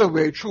another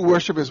way, true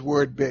worship is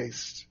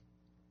word-based.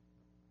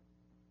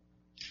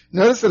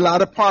 Notice the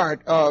latter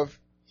part of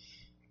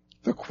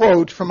the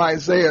quote from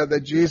Isaiah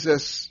that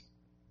Jesus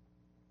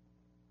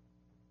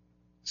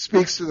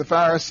speaks to the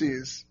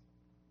Pharisees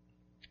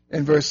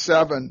in verse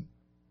 7.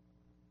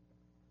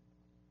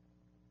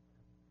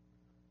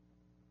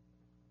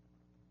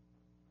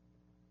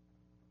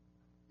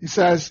 He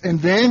says, "In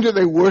vain do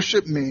they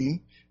worship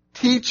me,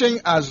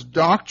 teaching as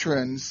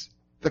doctrines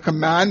the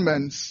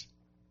commandments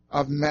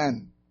of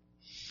men."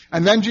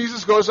 And then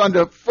Jesus goes on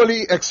to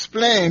fully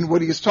explain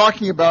what he's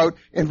talking about.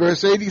 In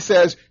verse 8 he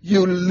says,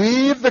 "You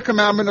leave the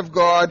commandment of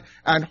God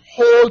and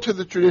hold to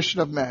the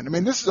tradition of men." I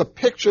mean, this is a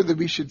picture that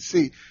we should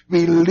see.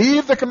 We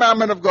leave the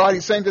commandment of God.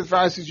 He's saying to the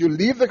Pharisees, you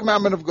leave the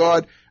commandment of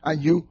God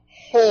and you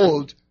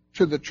hold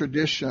to the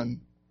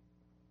tradition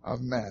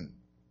of men.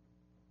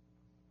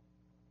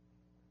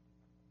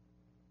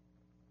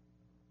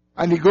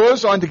 And he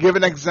goes on to give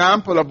an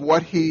example of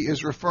what he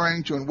is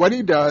referring to. And what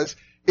he does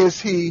is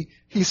he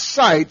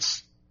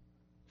cites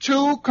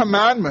two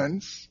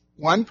commandments,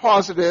 one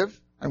positive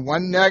and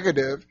one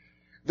negative,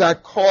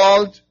 that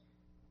called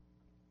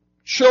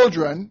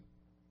children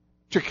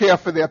to care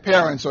for their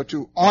parents, or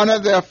to honor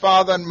their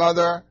father and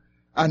mother,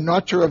 and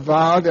not to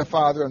revile their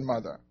father and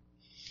mother.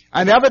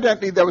 And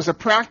evidently there was a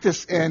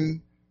practice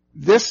in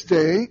this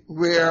day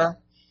where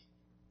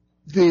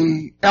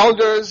the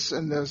elders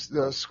and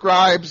the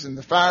scribes and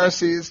the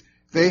Pharisees,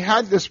 they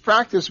had this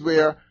practice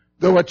where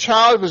though a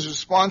child was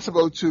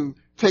responsible to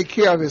take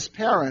care of his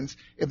parents,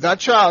 if that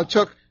child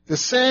took the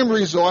same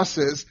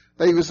resources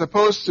that he was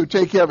supposed to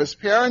take care of his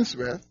parents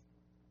with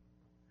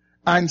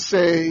and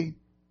say,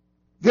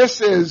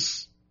 this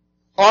is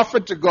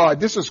offered to God,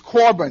 this is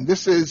korban,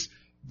 this is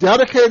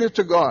dedicated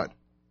to God,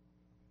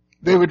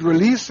 they would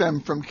release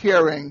him from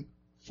caring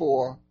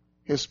for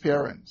his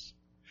parents.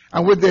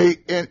 And what they,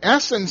 in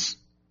essence,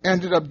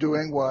 ended up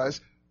doing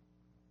was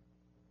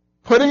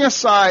putting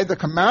aside the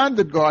command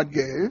that God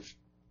gave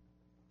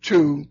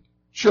to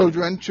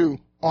children to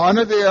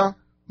honor their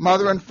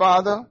mother and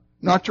father,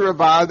 not to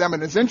revile them.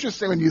 And it's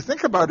interesting when you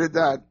think about it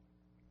that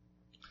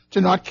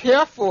to not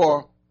care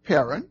for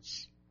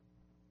parents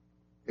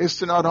is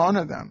to not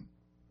honor them,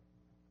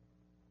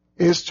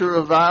 is to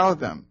revile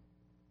them.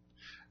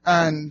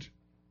 And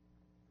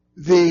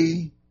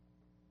the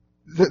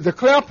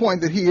clear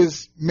point that he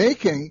is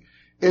making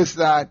is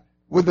that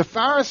what the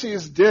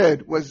Pharisees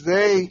did was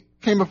they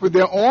came up with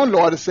their own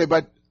law to say,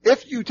 but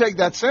if you take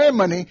that same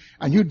money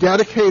and you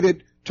dedicate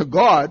it to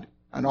God,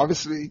 and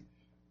obviously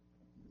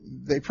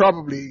they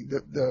probably,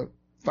 the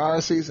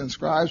Pharisees and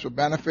scribes were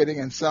benefiting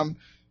in some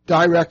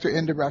direct or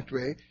indirect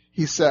way,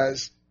 he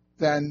says,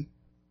 then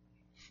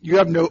you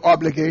have no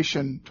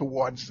obligation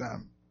towards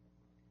them.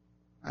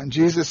 And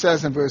Jesus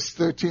says in verse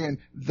 13,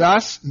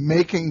 thus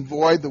making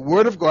void the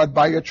word of God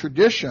by a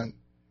tradition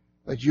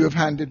that you have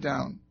handed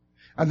down.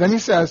 And then he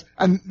says,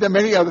 and there are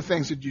many other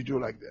things that you do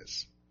like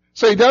this.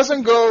 So he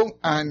doesn't go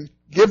and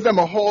give them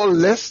a whole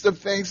list of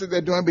things that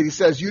they're doing, but he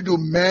says, you do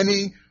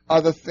many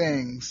other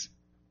things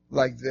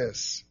like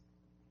this.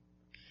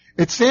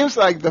 It seems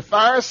like the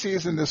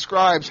Pharisees and the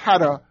scribes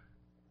had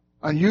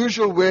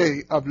unusual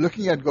way of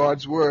looking at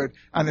God's word,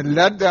 and it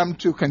led them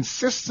to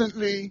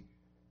consistently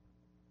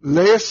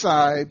lay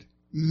aside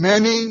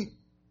many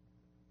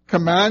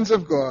commands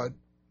of God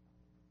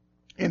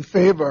in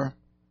favor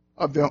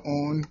of their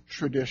own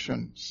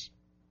traditions.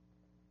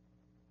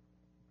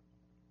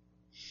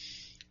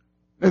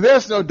 Now,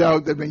 there's no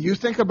doubt that when you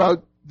think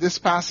about this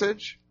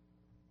passage,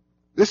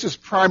 this is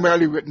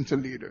primarily written to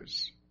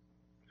leaders.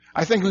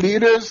 I think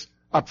leaders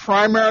are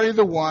primarily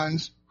the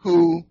ones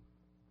who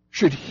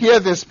should hear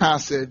this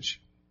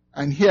passage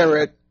and hear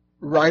it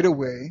right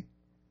away,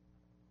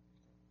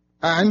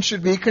 and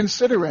should be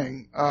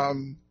considering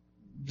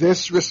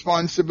this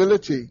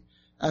responsibility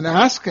and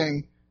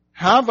asking,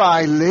 have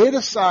I laid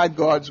aside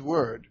God's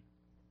word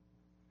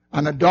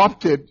and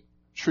adopted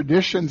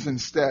traditions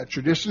instead,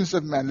 traditions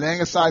of men,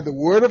 laying aside the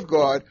word of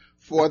God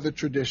for the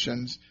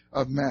traditions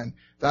of men?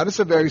 That is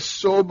a very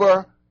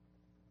sober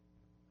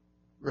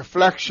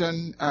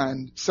reflection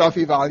and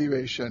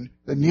self-evaluation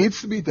that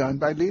needs to be done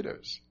by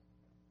leaders.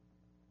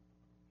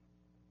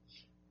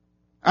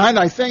 And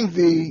I think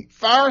the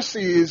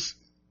Pharisees,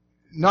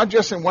 not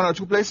just in one or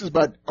two places,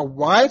 but a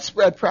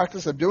widespread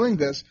practice of doing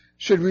this,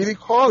 should really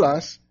call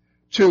us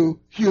to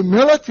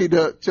humility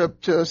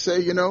to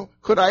say,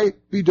 could I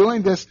be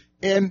doing this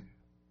in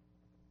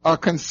a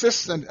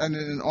consistent and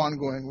in an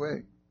ongoing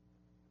way?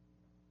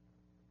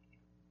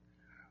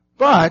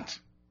 But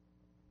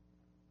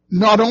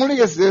not only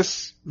is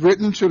this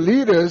written to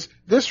leaders,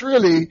 this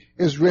really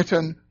is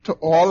written to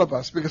all of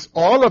us, because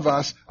all of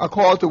us are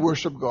called to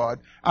worship God,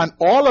 and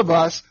all of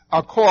us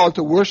are called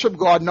to worship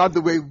God not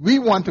the way we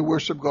want to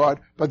worship God,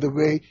 but the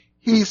way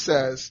He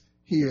says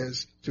He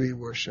is to be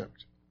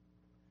worshipped.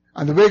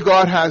 And the way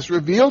God has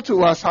revealed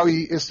to us how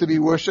He is to be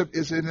worshipped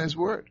is in His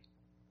Word.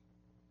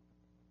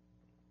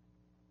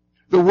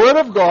 The Word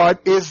of God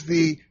is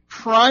the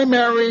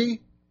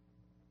primary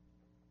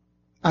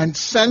and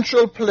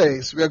central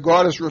place where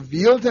God has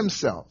revealed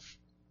Himself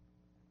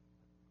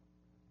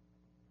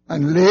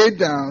and laid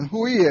down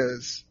who He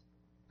is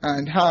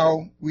and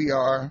how we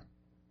are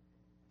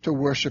to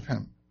worship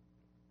Him.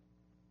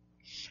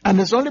 And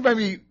it's only when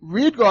we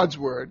read God's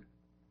Word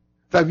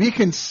that we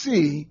can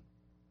see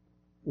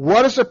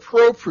what is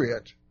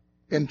appropriate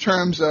in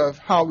terms of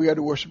how we are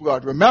to worship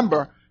God.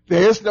 Remember,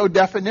 there is no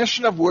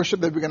definition of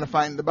worship that we're going to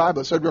find in the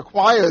Bible. So it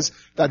requires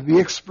that we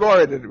explore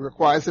it. It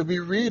requires that we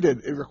read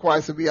it. It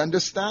requires that we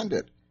understand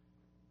it.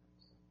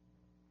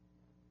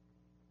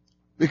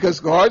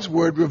 Because God's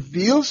Word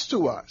reveals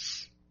to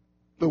us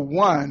the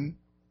one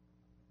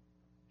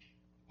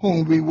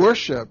whom we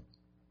worship,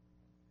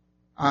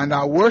 and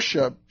our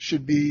worship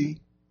should be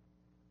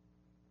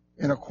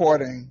in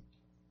accordance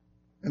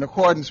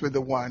with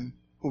the one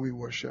who we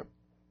worship.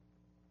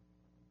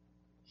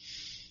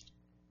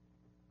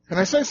 Can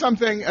I say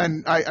something?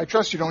 And I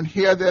trust you don't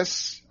hear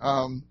this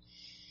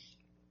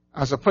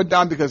as a put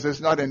down, because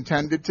it's not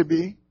intended to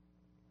be.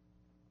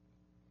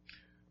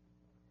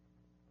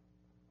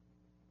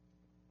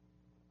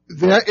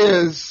 There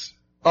is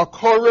a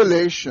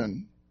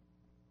correlation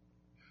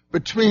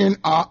between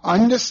our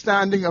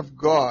understanding of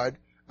God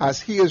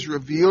as He is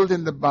revealed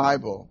in the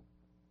Bible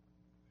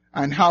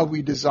and how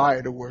we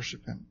desire to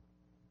worship Him.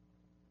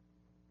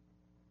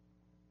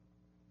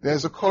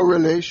 There's a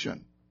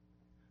correlation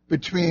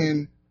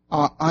between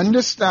our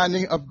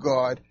understanding of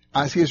God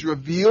as He has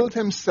revealed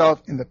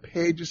Himself in the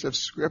pages of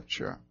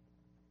Scripture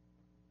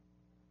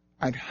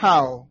and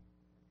how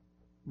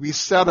we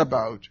set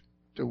about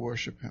to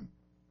worship Him.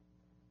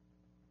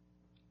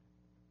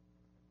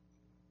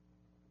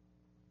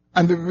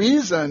 And the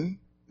reason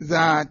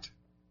that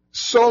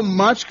so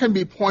much can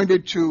be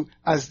pointed to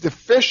as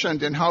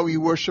deficient in how we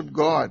worship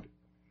God,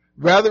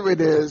 whether it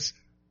is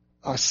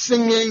our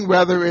singing,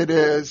 whether it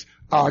is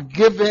our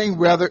giving,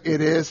 whether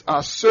it is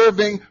our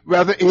serving,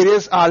 whether it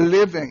is our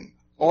living,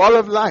 all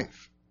of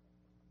life.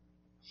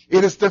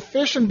 It is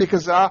deficient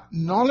because our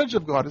knowledge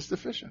of God is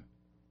deficient.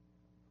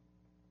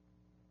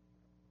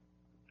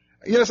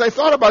 As I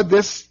thought about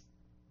this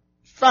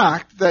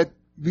fact that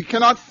we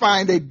cannot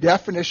find a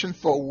definition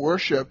for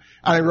worship,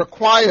 and it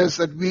requires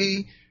that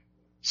we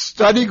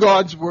study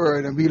God's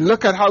Word and we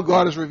look at how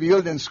God is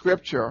revealed in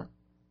Scripture,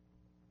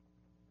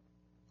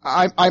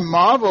 I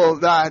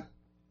marvel that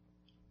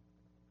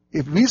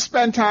if we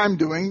spend time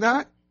doing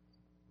that,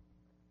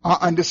 our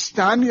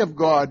understanding of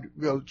God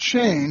will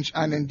change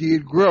and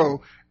indeed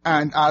grow.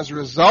 And as a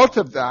result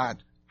of that,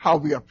 how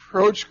we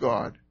approach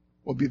God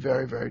will be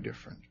very, very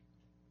different.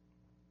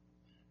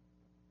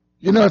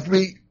 If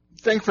we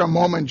think for a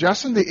moment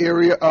just in the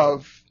area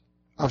of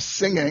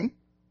singing,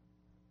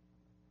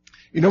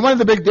 one of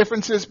the big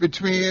differences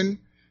between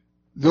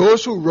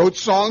those who wrote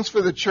songs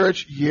for the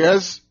church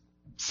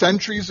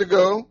centuries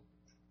ago,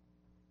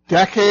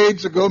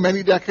 decades ago,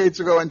 many decades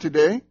ago, and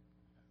today.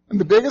 And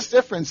the biggest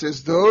difference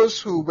is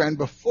those who went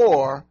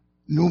before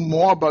knew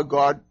more about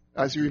God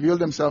as He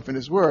revealed Himself in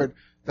His Word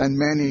than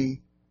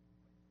many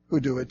who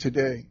do it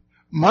today.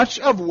 Much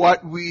of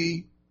what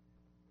we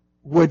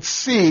would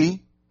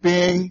see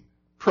being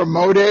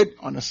promoted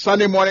on a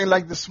Sunday morning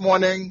like this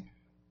morning,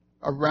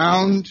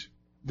 around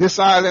this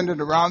island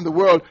and around the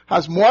world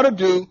has more to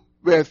do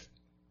with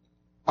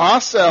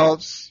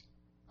ourselves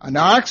and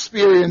our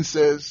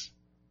experiences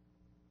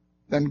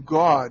than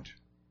God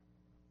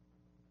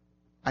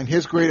and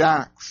His great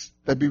acts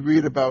that we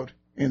read about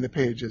in the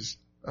pages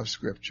of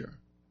Scripture.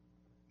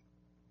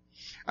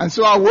 And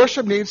so our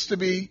worship needs to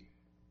be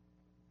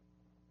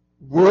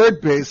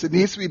word-based. It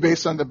needs to be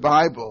based on the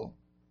Bible.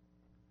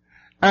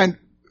 And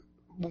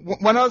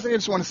one other thing I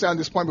just want to say on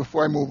this point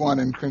before I move on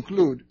and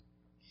conclude.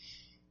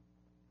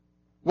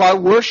 While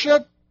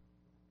worship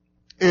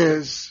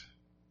is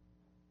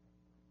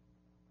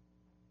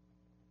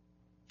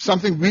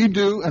something we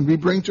do and we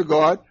bring to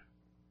God,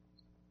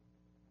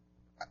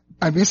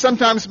 and we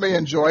sometimes may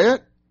enjoy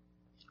it,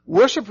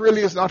 worship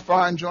really is not for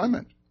our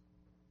enjoyment.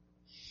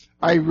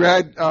 I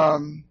read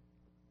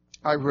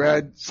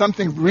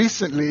something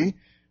recently,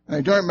 and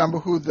I don't remember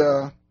who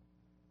the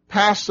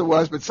pastor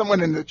was, but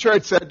someone in the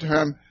church said to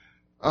him,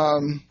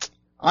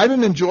 I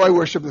didn't enjoy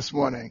worship this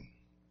morning.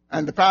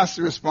 And the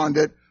pastor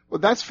responded, well,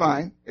 that's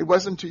fine. It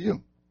wasn't to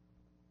you.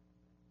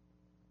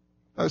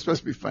 That was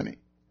supposed to be funny.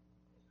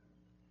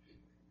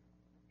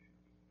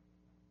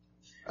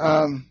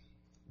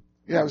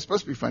 Yeah, it was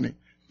supposed to be funny.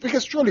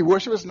 Because truly,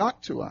 worship is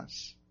not to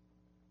us.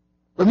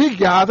 When we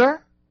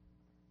gather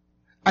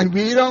and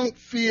we don't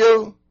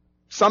feel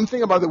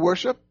something about the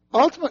worship,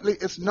 ultimately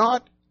it's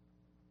not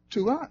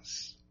to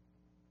us.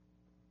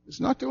 It's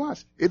not to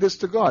us. It is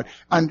to God.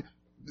 And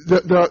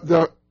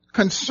the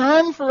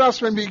concern for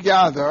us when we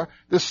gather,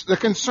 the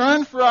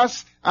concern for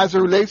us as it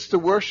relates to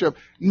worship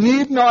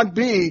need not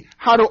be,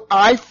 how do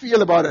I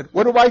feel about it?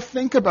 What do I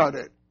think about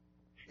it?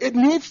 It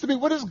needs to be,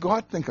 what does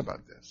God think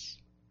about this?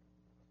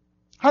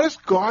 How does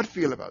God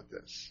feel about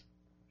this?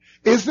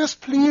 Is this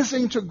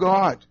pleasing to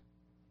God?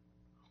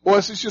 Or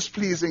is this just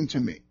pleasing to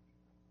me?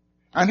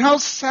 And how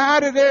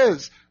sad it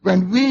is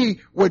when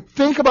we would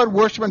think about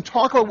worship and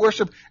talk about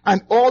worship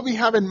and all we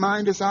have in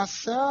mind is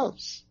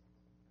ourselves.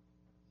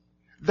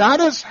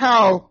 That is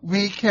how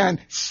we can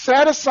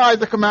set aside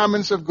the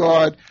commandments of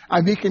God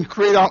and we can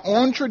create our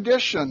own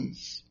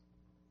traditions.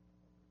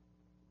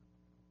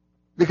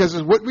 Because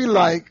it's what we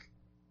like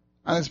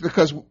and it's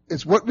because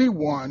it's what we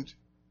want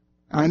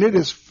and it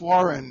is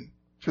foreign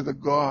to the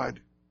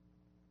God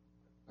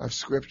of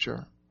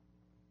Scripture.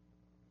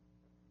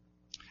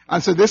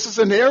 And so this is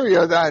an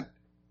area that,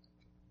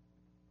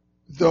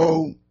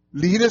 though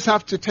leaders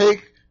have to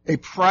take a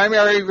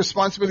primary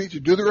responsibility to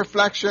do the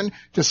reflection,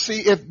 to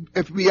see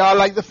if we are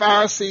like the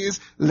Pharisees,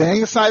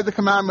 laying aside the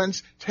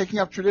commandments, taking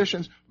up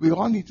traditions, we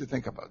all need to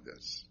think about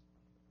this.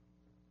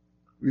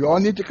 We all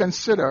need to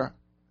consider,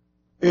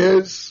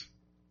 is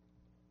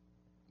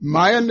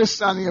my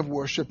understanding of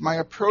worship, my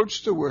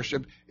approach to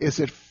worship, is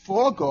it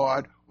for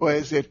God or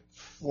is it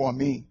for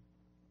me?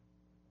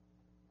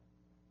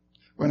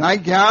 When I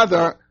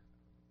gather,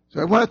 do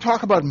I want to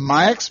talk about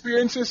my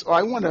experiences or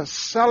I want to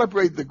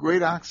celebrate the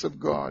great acts of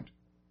God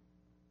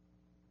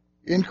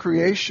in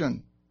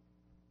creation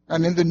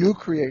and in the new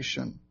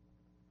creation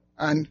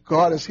and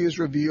God as He has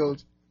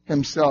revealed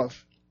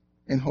Himself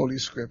in Holy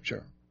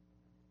Scripture?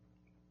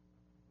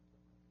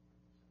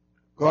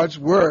 God's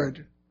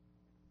Word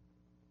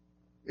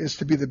is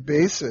to be the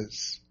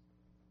basis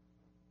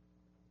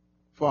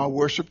for our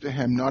worship to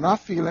Him, not our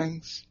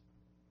feelings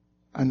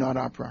and not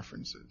our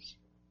preferences.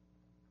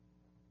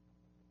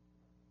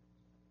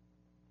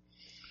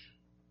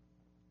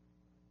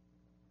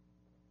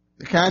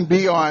 It can't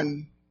be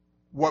on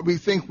what we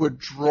think would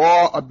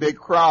draw a big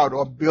crowd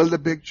or build a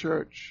big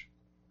church.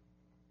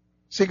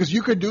 See, because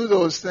you could do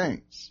those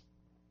things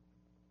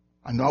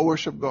and not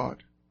worship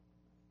God.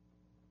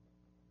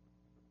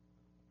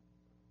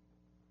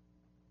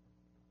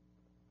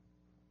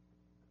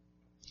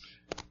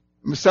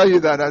 I must tell you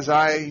that as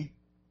I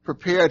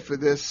prepared for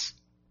this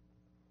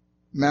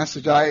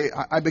message,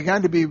 I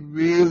began to be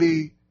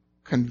really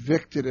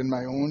convicted in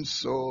my own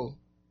soul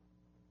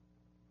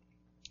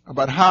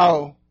about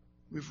how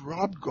we've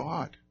robbed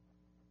God.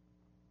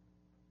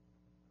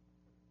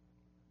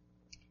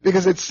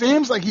 Because it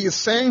seems like He is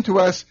saying to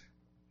us,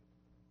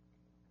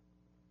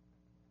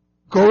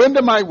 go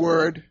into my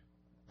Word,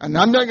 and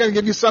I'm not going to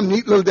give you some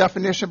neat little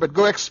definition, but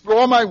go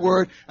explore my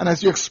Word, and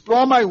as you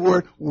explore my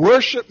Word,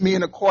 worship me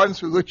in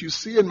accordance with what you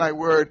see in my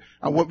Word.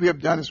 And what we have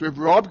done is we've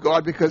robbed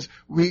God because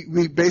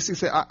we basically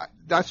say,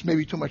 that's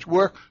maybe too much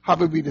work. How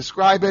would we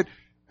describe it?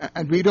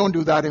 And we don't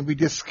do that, and we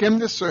just skim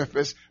the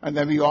surface, and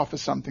then we offer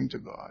something to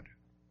God.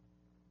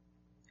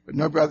 But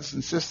no, brothers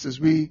and sisters,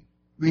 we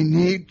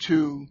need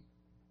to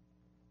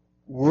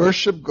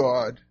worship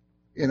God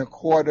in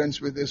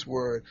accordance with His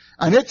Word.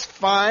 And it's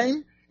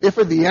fine if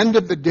at the end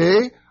of the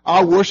day,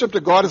 our worship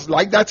to God is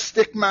like that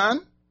stick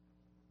man,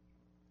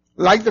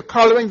 like the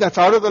coloring that's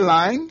out of the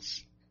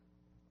lines.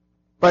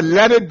 But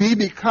let it be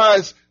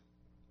because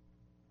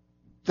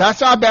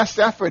that's our best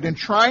effort in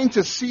trying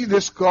to see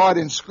this God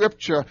in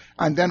Scripture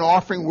and then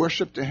offering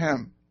worship to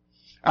Him,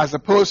 as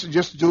opposed to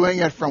just doing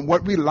it from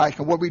what we like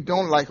and what we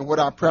don't like and what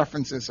our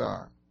preferences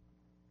are.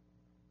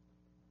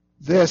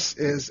 This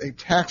is a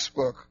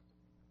textbook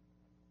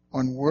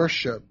on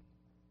worship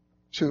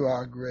to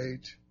our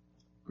great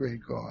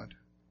great God.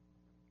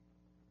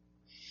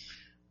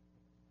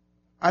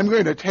 I'm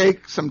going to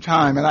take some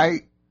time, and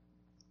I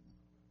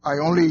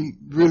only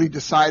really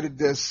decided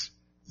this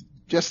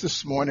just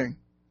this morning.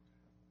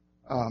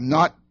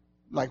 Not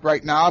like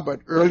right now, but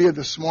earlier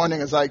this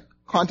morning as I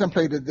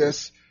contemplated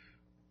this.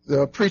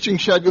 The preaching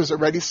schedule is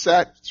already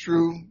set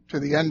through to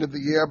the end of the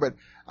year, but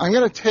I'm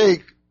going to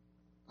take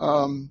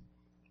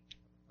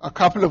a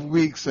couple of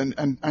weeks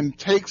and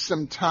take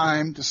some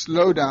time to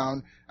slow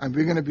down, and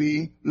we're going to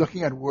be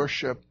looking at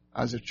worship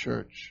as a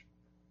church.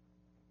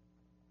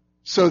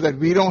 So that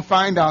we don't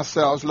find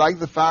ourselves like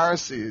the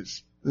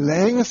Pharisees,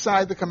 laying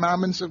aside the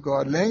commandments of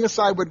God, laying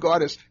aside what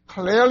God has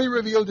clearly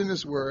revealed in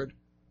His Word,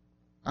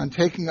 and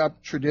taking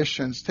up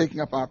traditions,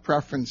 taking up our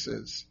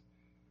preferences,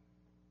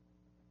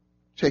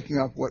 taking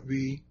up what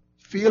we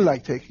feel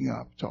like taking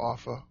up to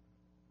offer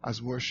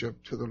as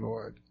worship to the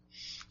Lord.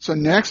 So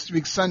next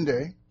week,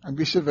 Sunday, and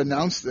we should have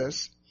announced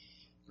this,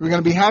 we're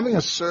going to be having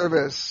a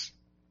service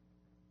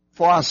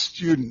for our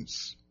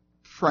students,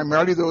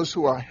 primarily those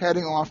who are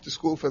heading off to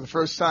school for the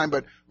first time,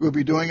 but we'll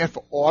be doing it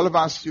for all of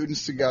our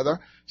students together.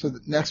 So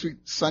that next week,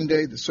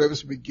 Sunday, the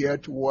service will be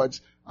geared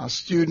towards our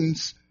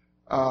students.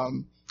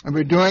 And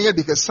we're doing it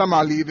because some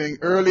are leaving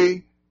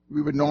early.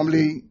 We would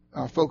normally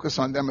focus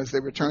on them as they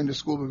return to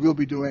school, but we'll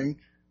be doing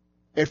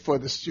it for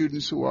the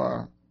students who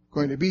are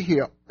going to be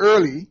here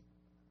early.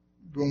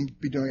 We'll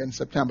be doing it in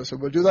September. So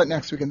we'll do that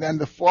next week. And then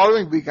the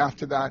following week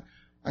after that,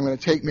 I'm going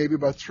to take maybe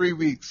about 3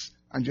 weeks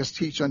and just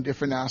teach on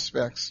different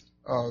aspects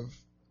of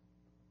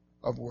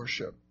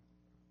worship.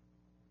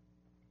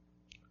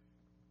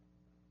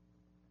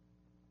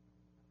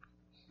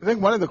 I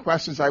think one of the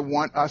questions I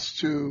want us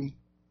to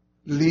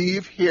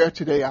leave here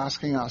today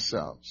asking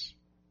ourselves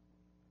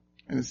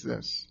is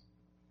this: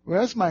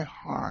 where's my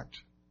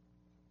heart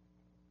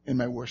in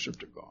my worship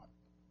to God?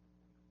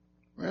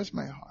 Where's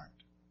my heart?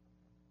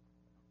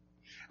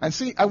 And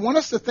see, I want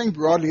us to think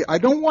broadly. I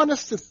don't want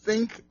us to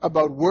think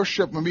about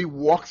worship when we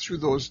walk through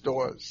those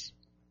doors.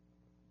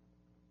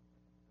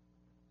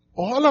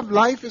 All of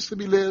life is to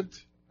be lived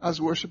as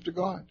worship to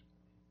God.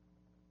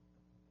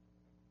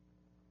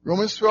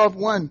 Romans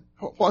 12:1,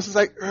 Paul says,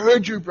 I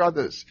urge you,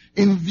 brothers,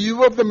 in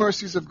view of the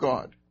mercies of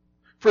God,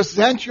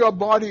 present your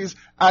bodies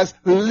as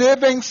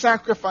living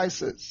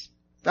sacrifices.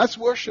 That's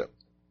worship.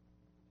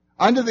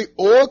 Under the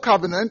old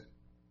covenant,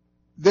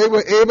 they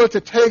were able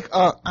to take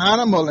an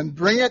animal and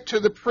bring it to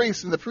the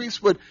priest, and the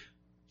priest would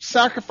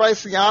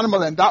sacrifice the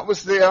animal, and that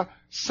was their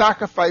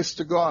sacrifice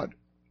to God.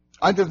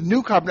 Under the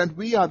new covenant,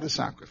 we are the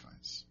sacrifice.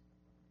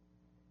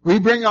 We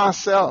bring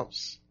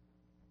ourselves.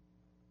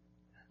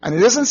 And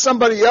it isn't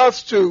somebody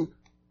else to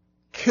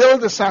kill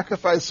the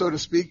sacrifice, so to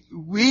speak.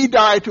 We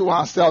die to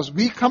ourselves.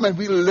 We come and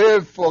we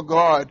live for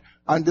God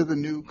under the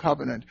new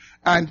covenant.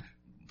 And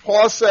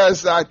Paul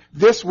says that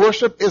this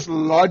worship is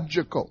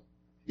logical.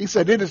 He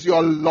said it is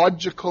your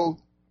logical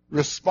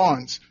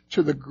response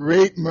to the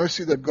great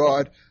mercy that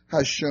God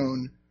has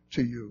shown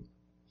to you.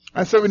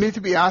 And so we need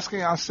to be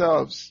asking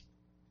ourselves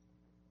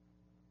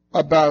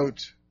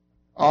about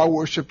our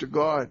worship to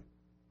God.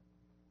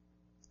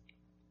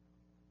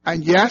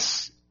 And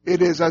yes,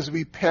 it is as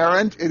we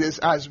parent, it is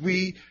as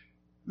we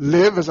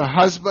live as a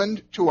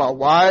husband to our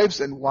wives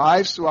and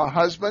wives to our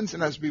husbands,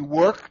 and as we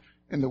work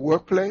in the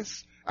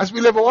workplace, as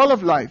we live all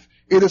of life,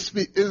 it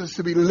is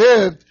to be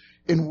lived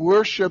in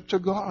worship to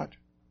God.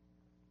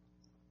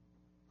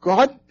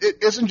 God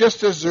isn't just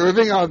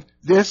deserving of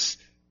this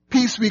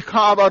piece we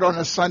carve out on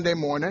a Sunday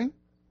morning.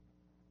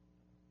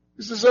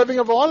 He's deserving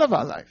of all of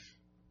our life.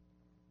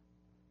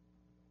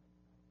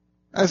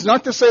 And it's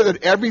not to say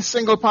that every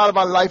single part of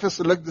our life is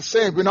to look the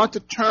same. We're not to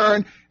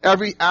turn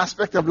every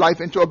aspect of life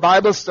into a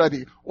Bible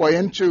study or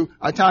into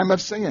a time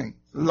of singing.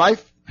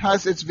 Life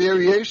has its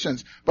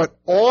variations, but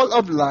all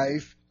of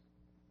life,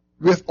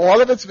 with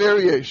all of its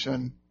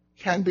variation,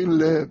 can be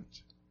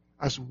lived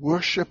as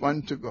worship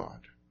unto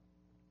God.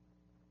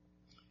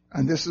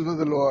 And this is what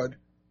the Lord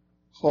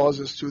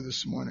calls us to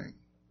this morning.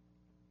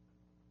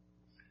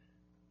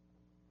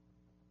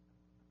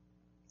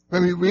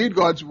 When we read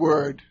God's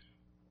Word,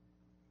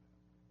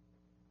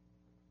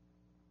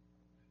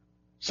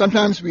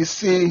 sometimes we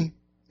see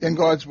in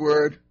God's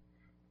Word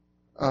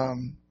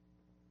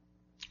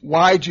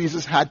why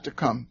Jesus had to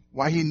come,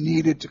 why He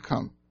needed to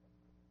come.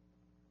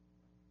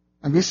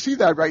 And we see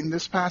that right in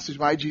this passage,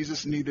 why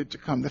Jesus needed to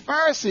come. The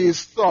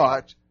Pharisees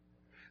thought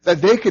that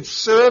they could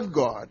serve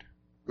God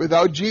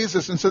without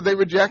Jesus, and so they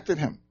rejected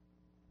Him.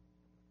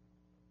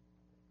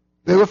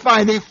 They were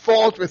finding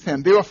fault with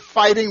Him. They were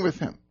fighting with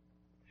Him.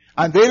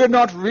 And they did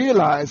not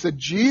realize that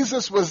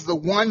Jesus was the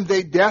one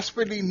they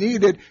desperately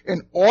needed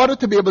in order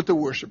to be able to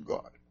worship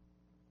God.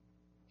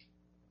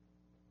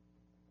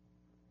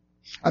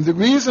 And the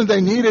reason they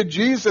needed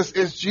Jesus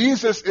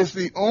is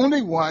the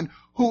only one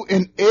who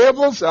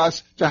enables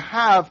us to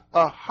have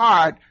a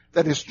heart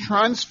that is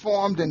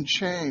transformed and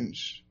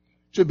changed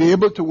to be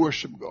able to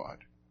worship God.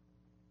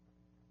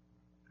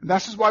 And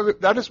that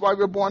is why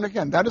we're born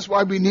again. That is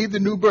why we need the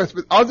new birth.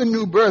 Without the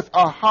new birth,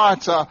 our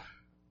hearts are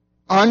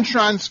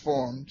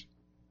untransformed,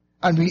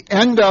 And we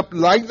end up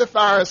like the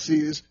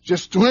Pharisees,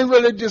 just doing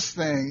religious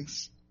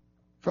things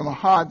from a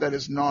heart that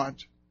is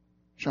not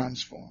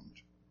transformed.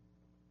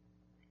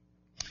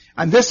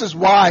 And this is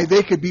why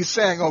they could be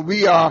saying, oh,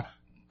 we are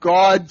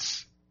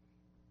God's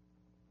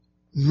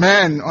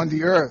men on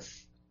the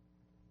earth.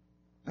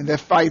 And they're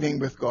fighting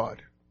with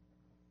God.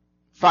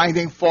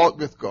 Finding fault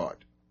with God.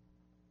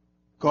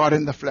 God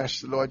in the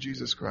flesh, the Lord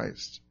Jesus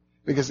Christ.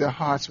 Because their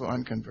hearts were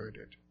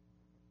unconverted.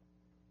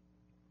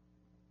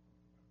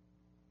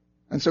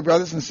 And so,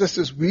 brothers and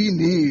sisters, we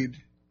need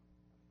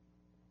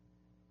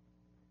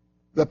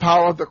the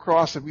power of the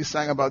cross that we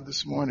sang about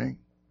this morning.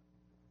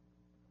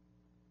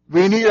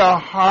 We need our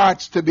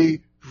hearts to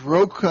be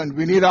broken.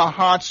 We need our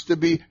hearts to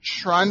be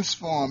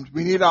transformed.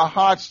 We need our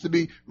hearts to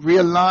be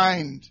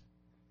realigned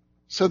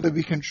so that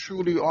we can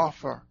truly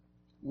offer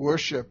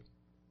worship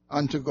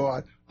unto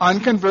God.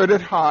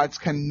 Unconverted hearts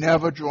can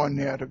never draw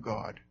near to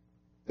God.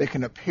 They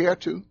can appear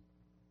to,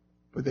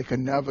 but they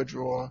can never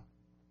draw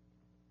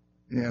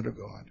near to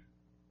God.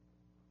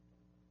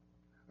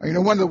 You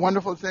know, one of the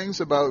wonderful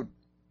things about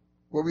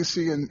what we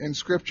see in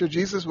Scripture,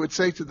 Jesus would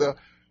say to the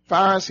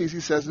Pharisees, he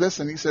says,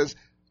 listen, he says,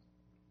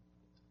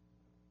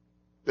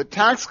 the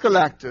tax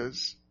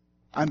collectors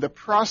and the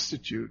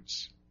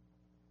prostitutes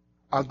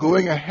are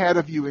going ahead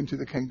of you into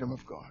the kingdom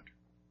of God.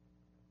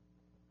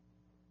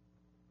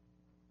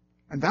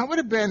 And that would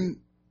have been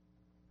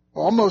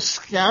almost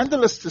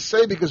scandalous to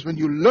say, because when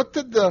you looked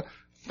at the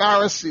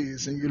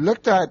Pharisees and you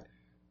looked at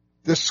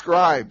the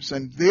scribes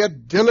and their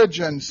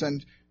diligence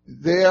and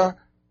their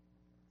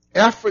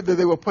effort that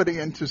they were putting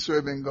into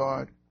serving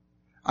God,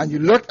 and you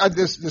looked at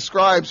the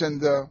scribes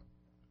and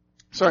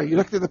you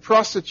looked at the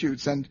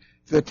prostitutes and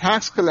the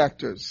tax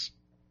collectors,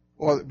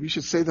 or we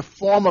should say the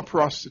former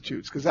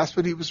prostitutes, because that's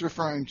what he was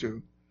referring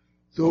to.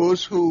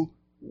 Those who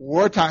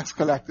were tax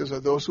collectors or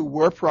those who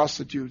were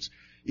prostitutes,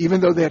 even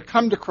though they had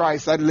come to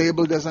Christ, that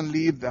label doesn't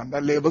leave them.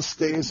 That label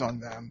stays on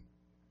them.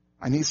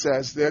 And he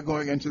says they're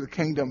going into the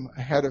kingdom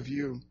ahead of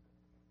you.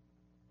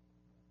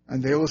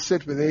 And they will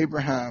sit with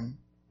Abraham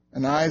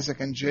and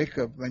Isaac and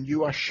Jacob when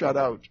you are shut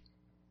out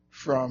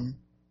from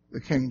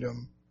the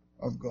kingdom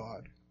of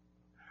God.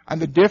 And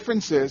the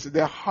difference is that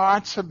their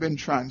hearts have been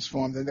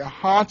transformed and their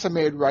hearts are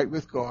made right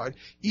with God,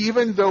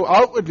 even though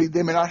outwardly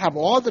they may not have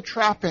all the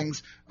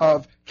trappings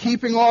of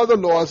keeping all the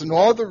laws and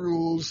all the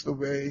rules the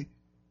way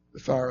the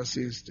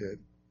Pharisees did.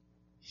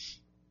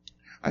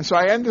 And so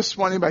I end this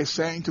morning by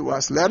saying to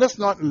us, let us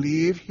not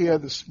leave here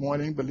this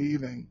morning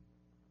believing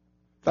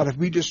that if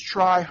we just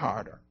try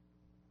harder,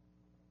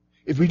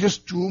 if we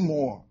just do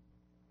more,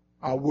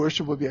 our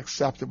worship will be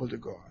acceptable to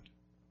God.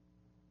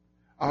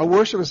 Our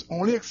worship is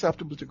only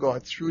acceptable to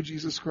God through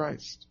Jesus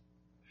Christ.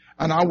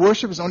 And our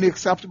worship is only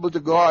acceptable to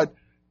God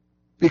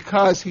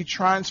because He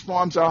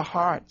transforms our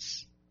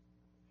hearts.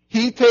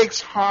 He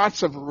takes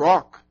hearts of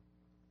rock,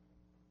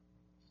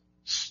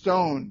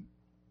 stone,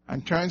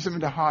 and turns them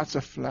into hearts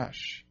of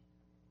flesh.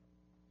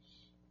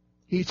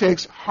 He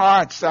takes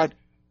hearts that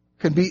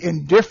can be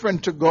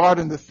indifferent to God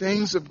and the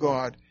things of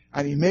God,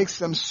 and He makes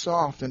them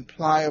soft and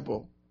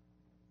pliable,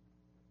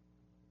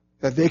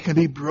 that they can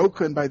be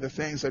broken by the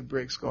things that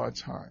breaks God's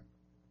heart.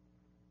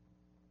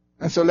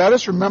 And so let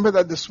us remember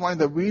that this morning,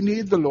 that we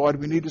need the Lord.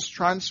 We need His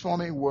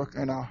transforming work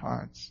in our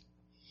hearts.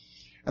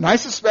 And I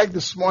suspect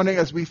this morning,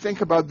 as we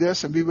think about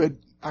this, and we would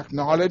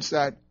acknowledge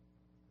that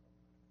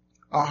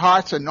our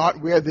hearts are not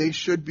where they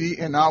should be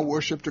in our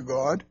worship to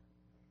God,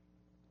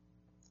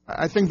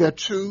 I think there are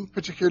two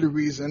particular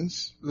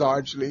reasons,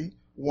 largely.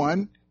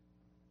 One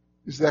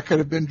is there could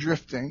have been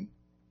drifting.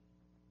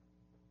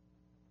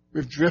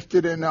 We've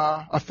drifted in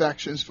our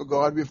affections for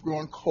God. We've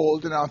grown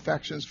cold in our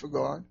affections for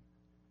God.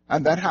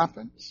 And that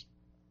happens.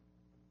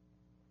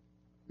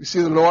 We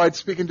see the Lord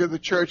speaking to the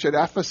church at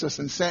Ephesus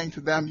and saying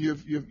to them,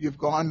 you've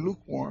gone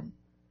lukewarm.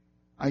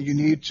 And you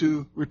need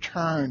to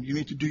return. You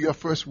need to do your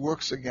first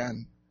works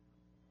again.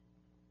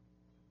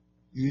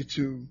 You need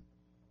to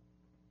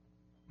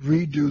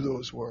redo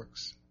those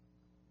works.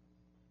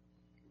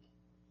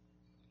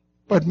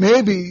 But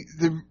maybe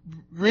the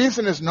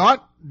reason is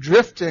not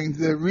drifting.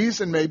 The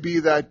reason may be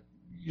that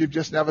you've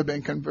just never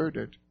been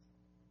converted.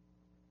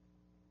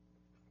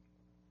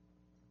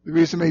 The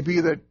reason may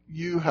be that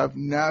you have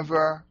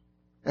never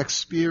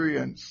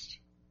experienced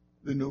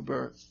the new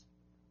birth.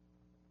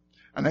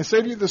 And I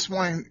say to you this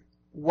morning,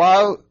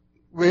 while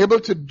we're able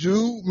to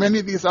do many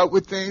of these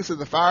outward things that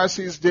the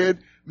Pharisees did,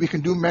 we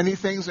can do many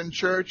things in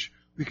church.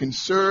 We can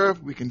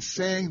serve, we can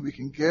sing, we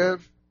can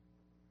give.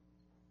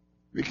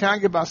 We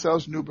can't give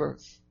ourselves new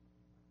birth.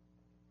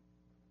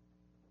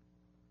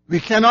 We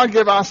cannot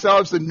give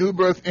ourselves the new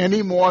birth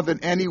any more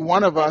than any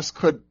one of us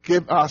could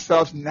give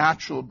ourselves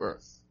natural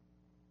birth.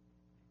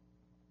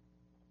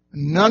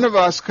 None of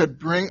us could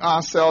bring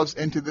ourselves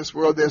into this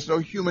world. There's no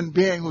human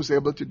being who's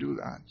able to do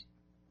that.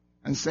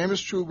 And same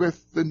is true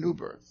with the new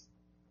birth.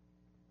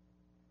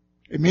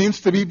 It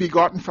means to be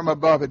begotten from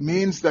above. It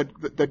means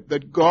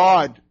that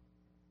God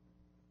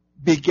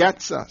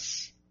begets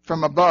us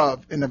from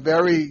above in a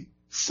very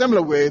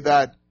similar way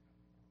that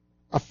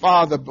a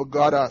father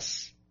begot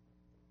us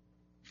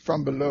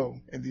from below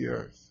in the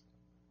earth.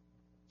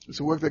 It's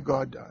a work that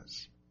God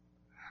does.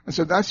 And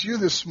so that's you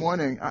this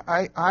morning.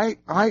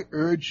 I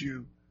urge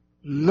you,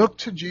 look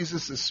to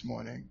Jesus this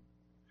morning.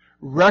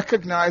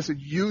 Recognize that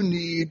you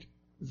need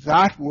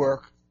that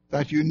work,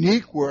 that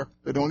unique work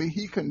that only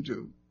He can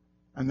do.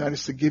 And that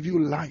is to give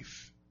you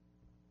life.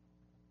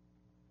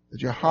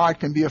 That your heart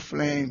can be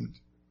aflame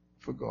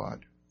for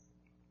God.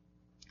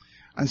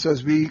 And so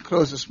as we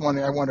close this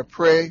morning, I want to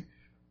pray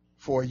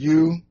for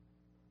you.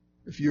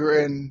 If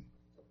you're in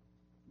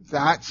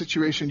that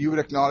situation, you would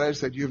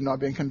acknowledge that you have not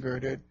been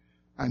converted.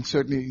 And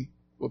certainly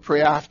we'll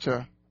pray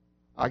after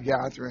our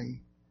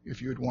gathering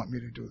if you would want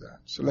me to do that.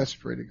 So let's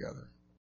pray together.